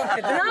los ojos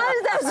que te... No,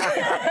 estás...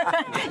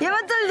 Lleva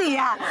todo el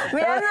día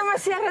mirándome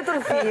así a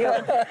retorcido.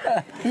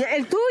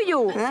 El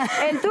tuyo,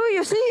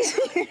 sí.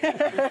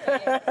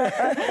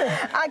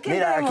 Aquí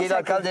Mira, tenemos aquí el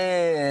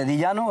alcalde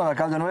Dillano, el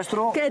alcalde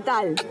nuestro. ¿Qué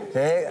tal?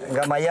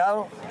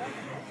 Gamayao.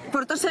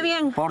 ¿Portóse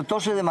bien?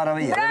 Portóse de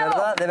maravilla.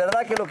 ¡Bravo! De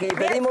verdad que lo que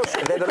pedimos,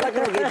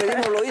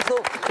 lo hizo,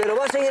 pero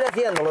va a seguir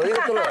haciendo, lo digo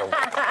tú luego.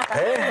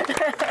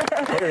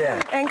 Muy bien.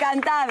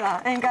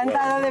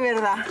 Encantada de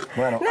verdad.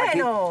 Bueno,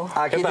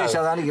 aquí tienes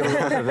a Dani que lo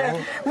conoces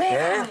bien.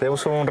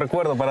 Tenemos un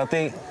recuerdo para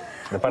ti.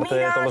 De parte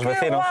de todos los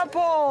vecinos.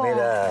 Guapo.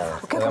 Mira.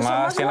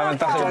 Además, tiene la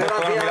ventaja que puedes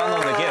poner mirando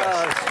donde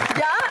quieras.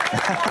 ¿Ya?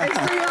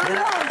 Estoy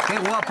Mira, qué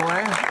guapo,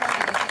 ¿eh?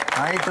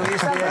 Ahí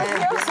tuviste,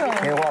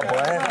 qué guapo,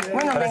 ¿eh?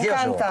 Bueno, precioso.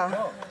 me encanta.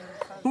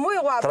 Muy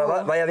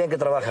guapo. Vaya bien que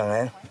trabajan,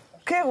 ¿eh?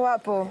 Qué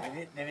guapo.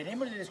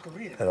 Deberíamos de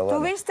descubrir. Pero bueno.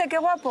 ¿Tú viste qué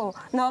guapo?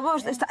 No,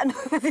 vos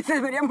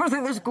deberíamos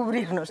de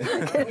descubrirnos.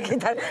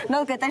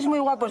 No, que estáis muy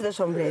guapos de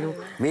sombrero.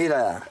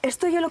 Mira.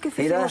 Esto yo lo que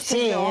hicimos.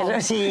 Sí,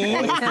 sí.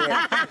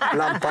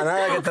 La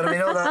empanada que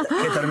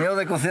terminó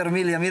de cocer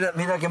Milia, mira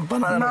qué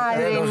empanada.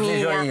 Madre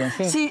mía.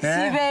 Si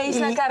veis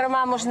la que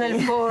armamos en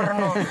el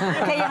forno,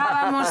 que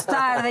llegábamos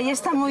tarde y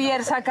esta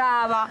mujer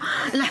sacaba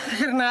la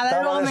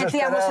cernada, luego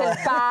metíamos el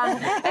pan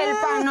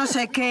no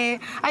sé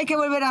qué, hay que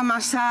volver a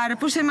amasar,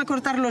 puseme a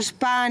cortar los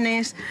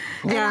panes,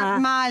 era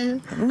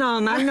mal. No,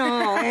 mal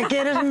no, que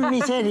eres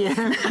miseria.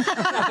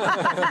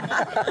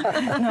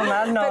 No,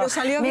 mal no. Pero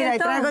salió bien. Mira, y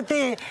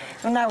trágote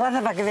una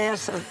guaza para que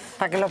veas,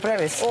 para que lo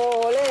pruebes.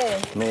 ¡Olé!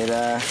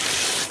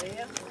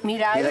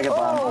 Mira qué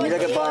pan, mira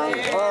qué pan.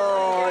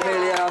 Oh,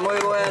 Emilia, muy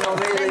bueno,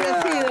 Emilia.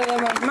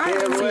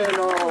 Qué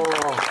bueno.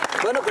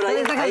 Bueno, pero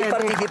ahí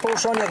participó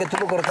Sonia que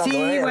estuvo cortando.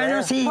 Sí,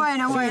 bueno, sí.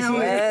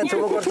 Bueno.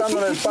 Estuvo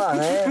cortando el pan,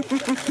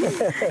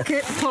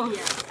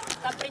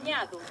 Está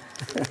preñado.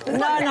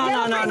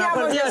 No,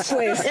 por Dios.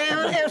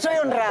 Yo soy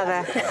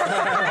honrada.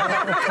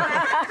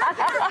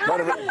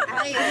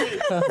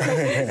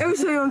 Yo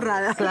soy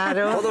honrada.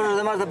 Claro. Todos los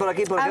demás de por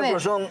aquí, por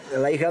ejemplo, son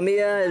la hija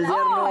mía, el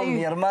yerno,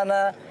 mi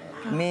hermana,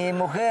 mi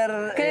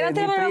mujer,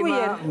 mi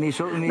prima, mi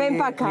suegra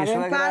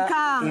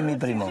y mi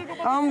primo.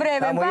 Hombre,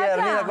 ven para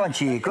acá. Mira,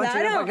 Conchi, ven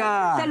para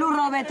acá. Te lo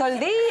robé todo el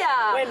día.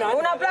 Bueno,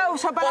 un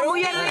aplauso para la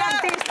mujer del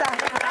artista.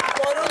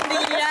 Por un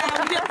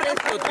día presto.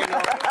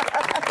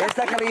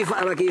 Esta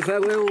a la que fue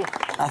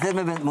a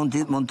hacerme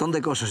un montón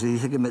de cosas y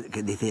dice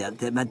que decía,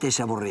 te metes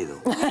aburrido.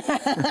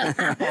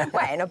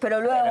 Bueno, pero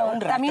luego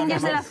también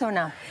es de la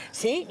zona.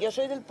 Sí, yo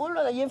soy del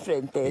pueblo de allí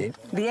enfrente.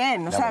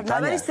 Bien, o sea,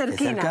 no veis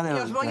cerquina.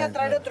 Os voy a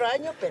traer otro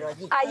año, pero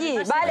allí. Allí,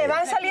 vale,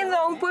 van saliendo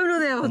a un pueblo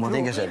de otro. Como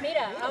tiene que ser.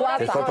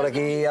 Después por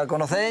aquí ya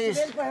conocéis.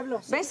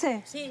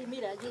 Vese? Sí,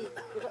 mira, allí.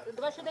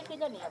 Debaixo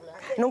daquela niebla.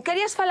 Non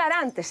querías falar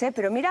antes,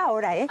 pero mira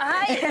ahora,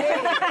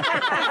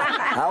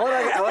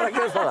 Ahora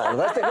quieres falar,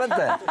 ¿daste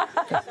cuenta?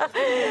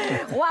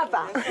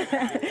 Guapa.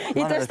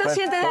 ¿Y tú estás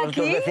siente de aquí?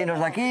 Todos los vecinos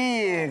de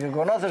aquí, que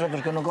conoces,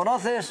 otros que no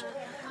conoces.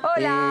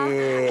 Hola.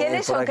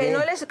 ¿Quiénes son? Que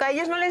a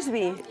ellos no les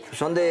vi.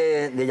 Son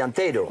de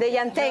Llanteiro. De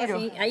Llanteiro.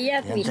 Sí, ahí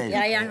ya fuiste.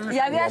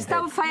 Ya había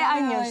estado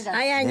años.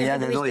 Hay años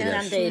que tuviste en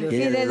Llanteiro.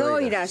 Y de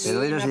Doiras.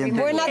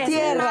 Buena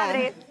tierra.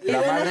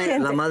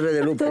 La madre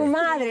de Lupe. Tu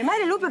madre.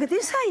 Madre Lupe, ¿qué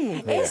tienes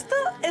ahí? Esto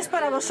es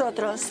para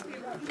vosotros.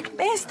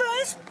 Esto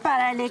es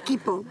para el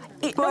equipo.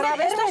 Y por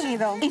haber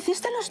venido.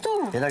 ¿Hicístelos tú?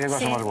 Mira qué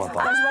cosa más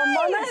guapa. Los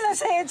bombones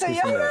los he hecho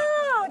yo.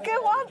 ¡Qué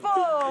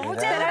guapo!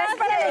 Muchas gracias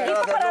para el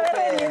equipo por haber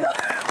venido.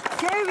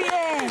 ¡Qué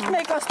bien!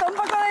 Me costó un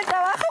poco de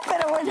trabajo,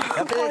 pero bueno.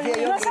 Ya te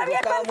decía yo No que me sabía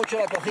gustaba cuán- mucho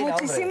la cocina,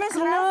 hombre. Muchísimas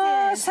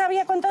gracias. No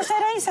sabía cuántos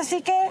erais,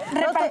 así que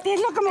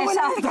repartidlo como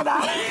buena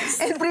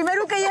Exacto. El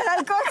primero que llega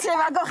al coche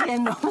va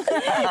cogiendo.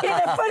 Y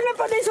después me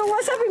ponéis un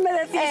WhatsApp y me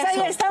decís, Eso.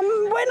 "Ay, ¿están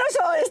buenos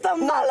o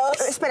están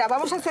malos?". Espera,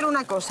 vamos a hacer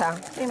una cosa.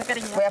 Dime,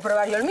 cariño. Voy a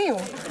probar yo el mío.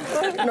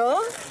 ¿No?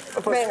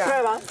 Pues venga.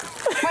 prueba.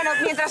 Bueno,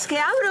 mientras que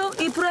abro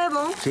y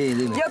pruebo, Sí,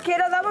 dime. yo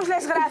quiero daros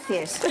las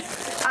gracias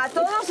a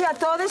todos y a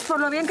todas por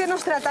lo bien que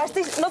nos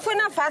tratasteis. No fue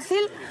nada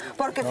fácil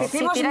porque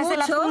hicimos Si tiras de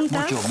la mucho.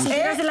 punta, si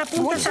tiras de la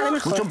punta sale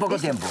mejor. Mucho en poco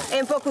tiempo.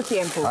 En poco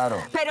tiempo. Claro.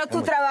 Pero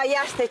tú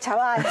trabajaste,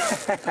 chaval.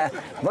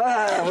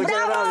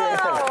 Muchas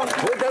gracias.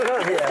 Muchas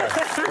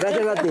gracias.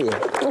 Gracias a ti.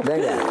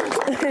 Venga.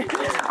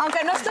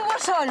 Aunque no estuvo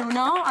solo,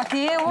 ¿no?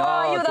 Aquí hubo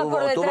ayuda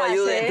por detrás.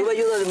 Tuvo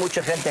ayuda de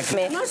mucha gente aquí.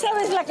 No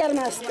sabes la que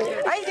armaste.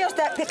 Ay, Dios,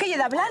 ¿de qué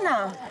lleva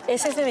Blana?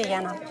 Ese es de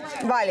Villana.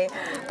 Vale,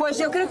 pues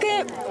yo creo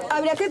que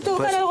habría que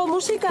tocar Pues, algo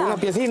música. una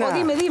piecina. O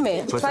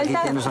dime. Pues aquí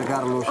tienes a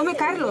Carlos. Hombre,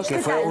 Carlos, que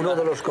 ¿qué fue tal? uno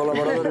de los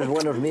colaboradores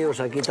buenos míos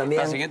aquí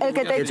también. El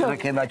que te echó.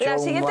 Que me echó La un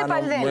siguiente mano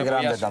pa'l muy de-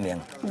 grande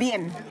también.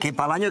 Bien. Que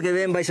para el año que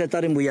viene vais a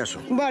estar en Buyaso.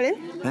 Vale.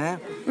 ¿Eh?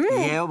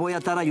 Y yo voy a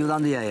estar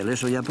ayudando a él,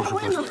 eso ya por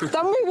supuesto. Bueno,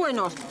 están muy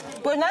buenos.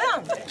 Pues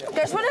nada,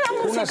 que suene la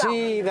música. Una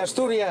así de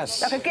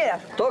Asturias. La que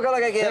quieras. Toca la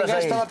que quieras Venga,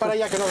 ahí. esta va para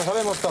allá, que nos lo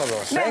sabemos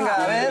todos. Venga,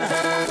 a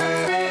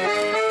ver.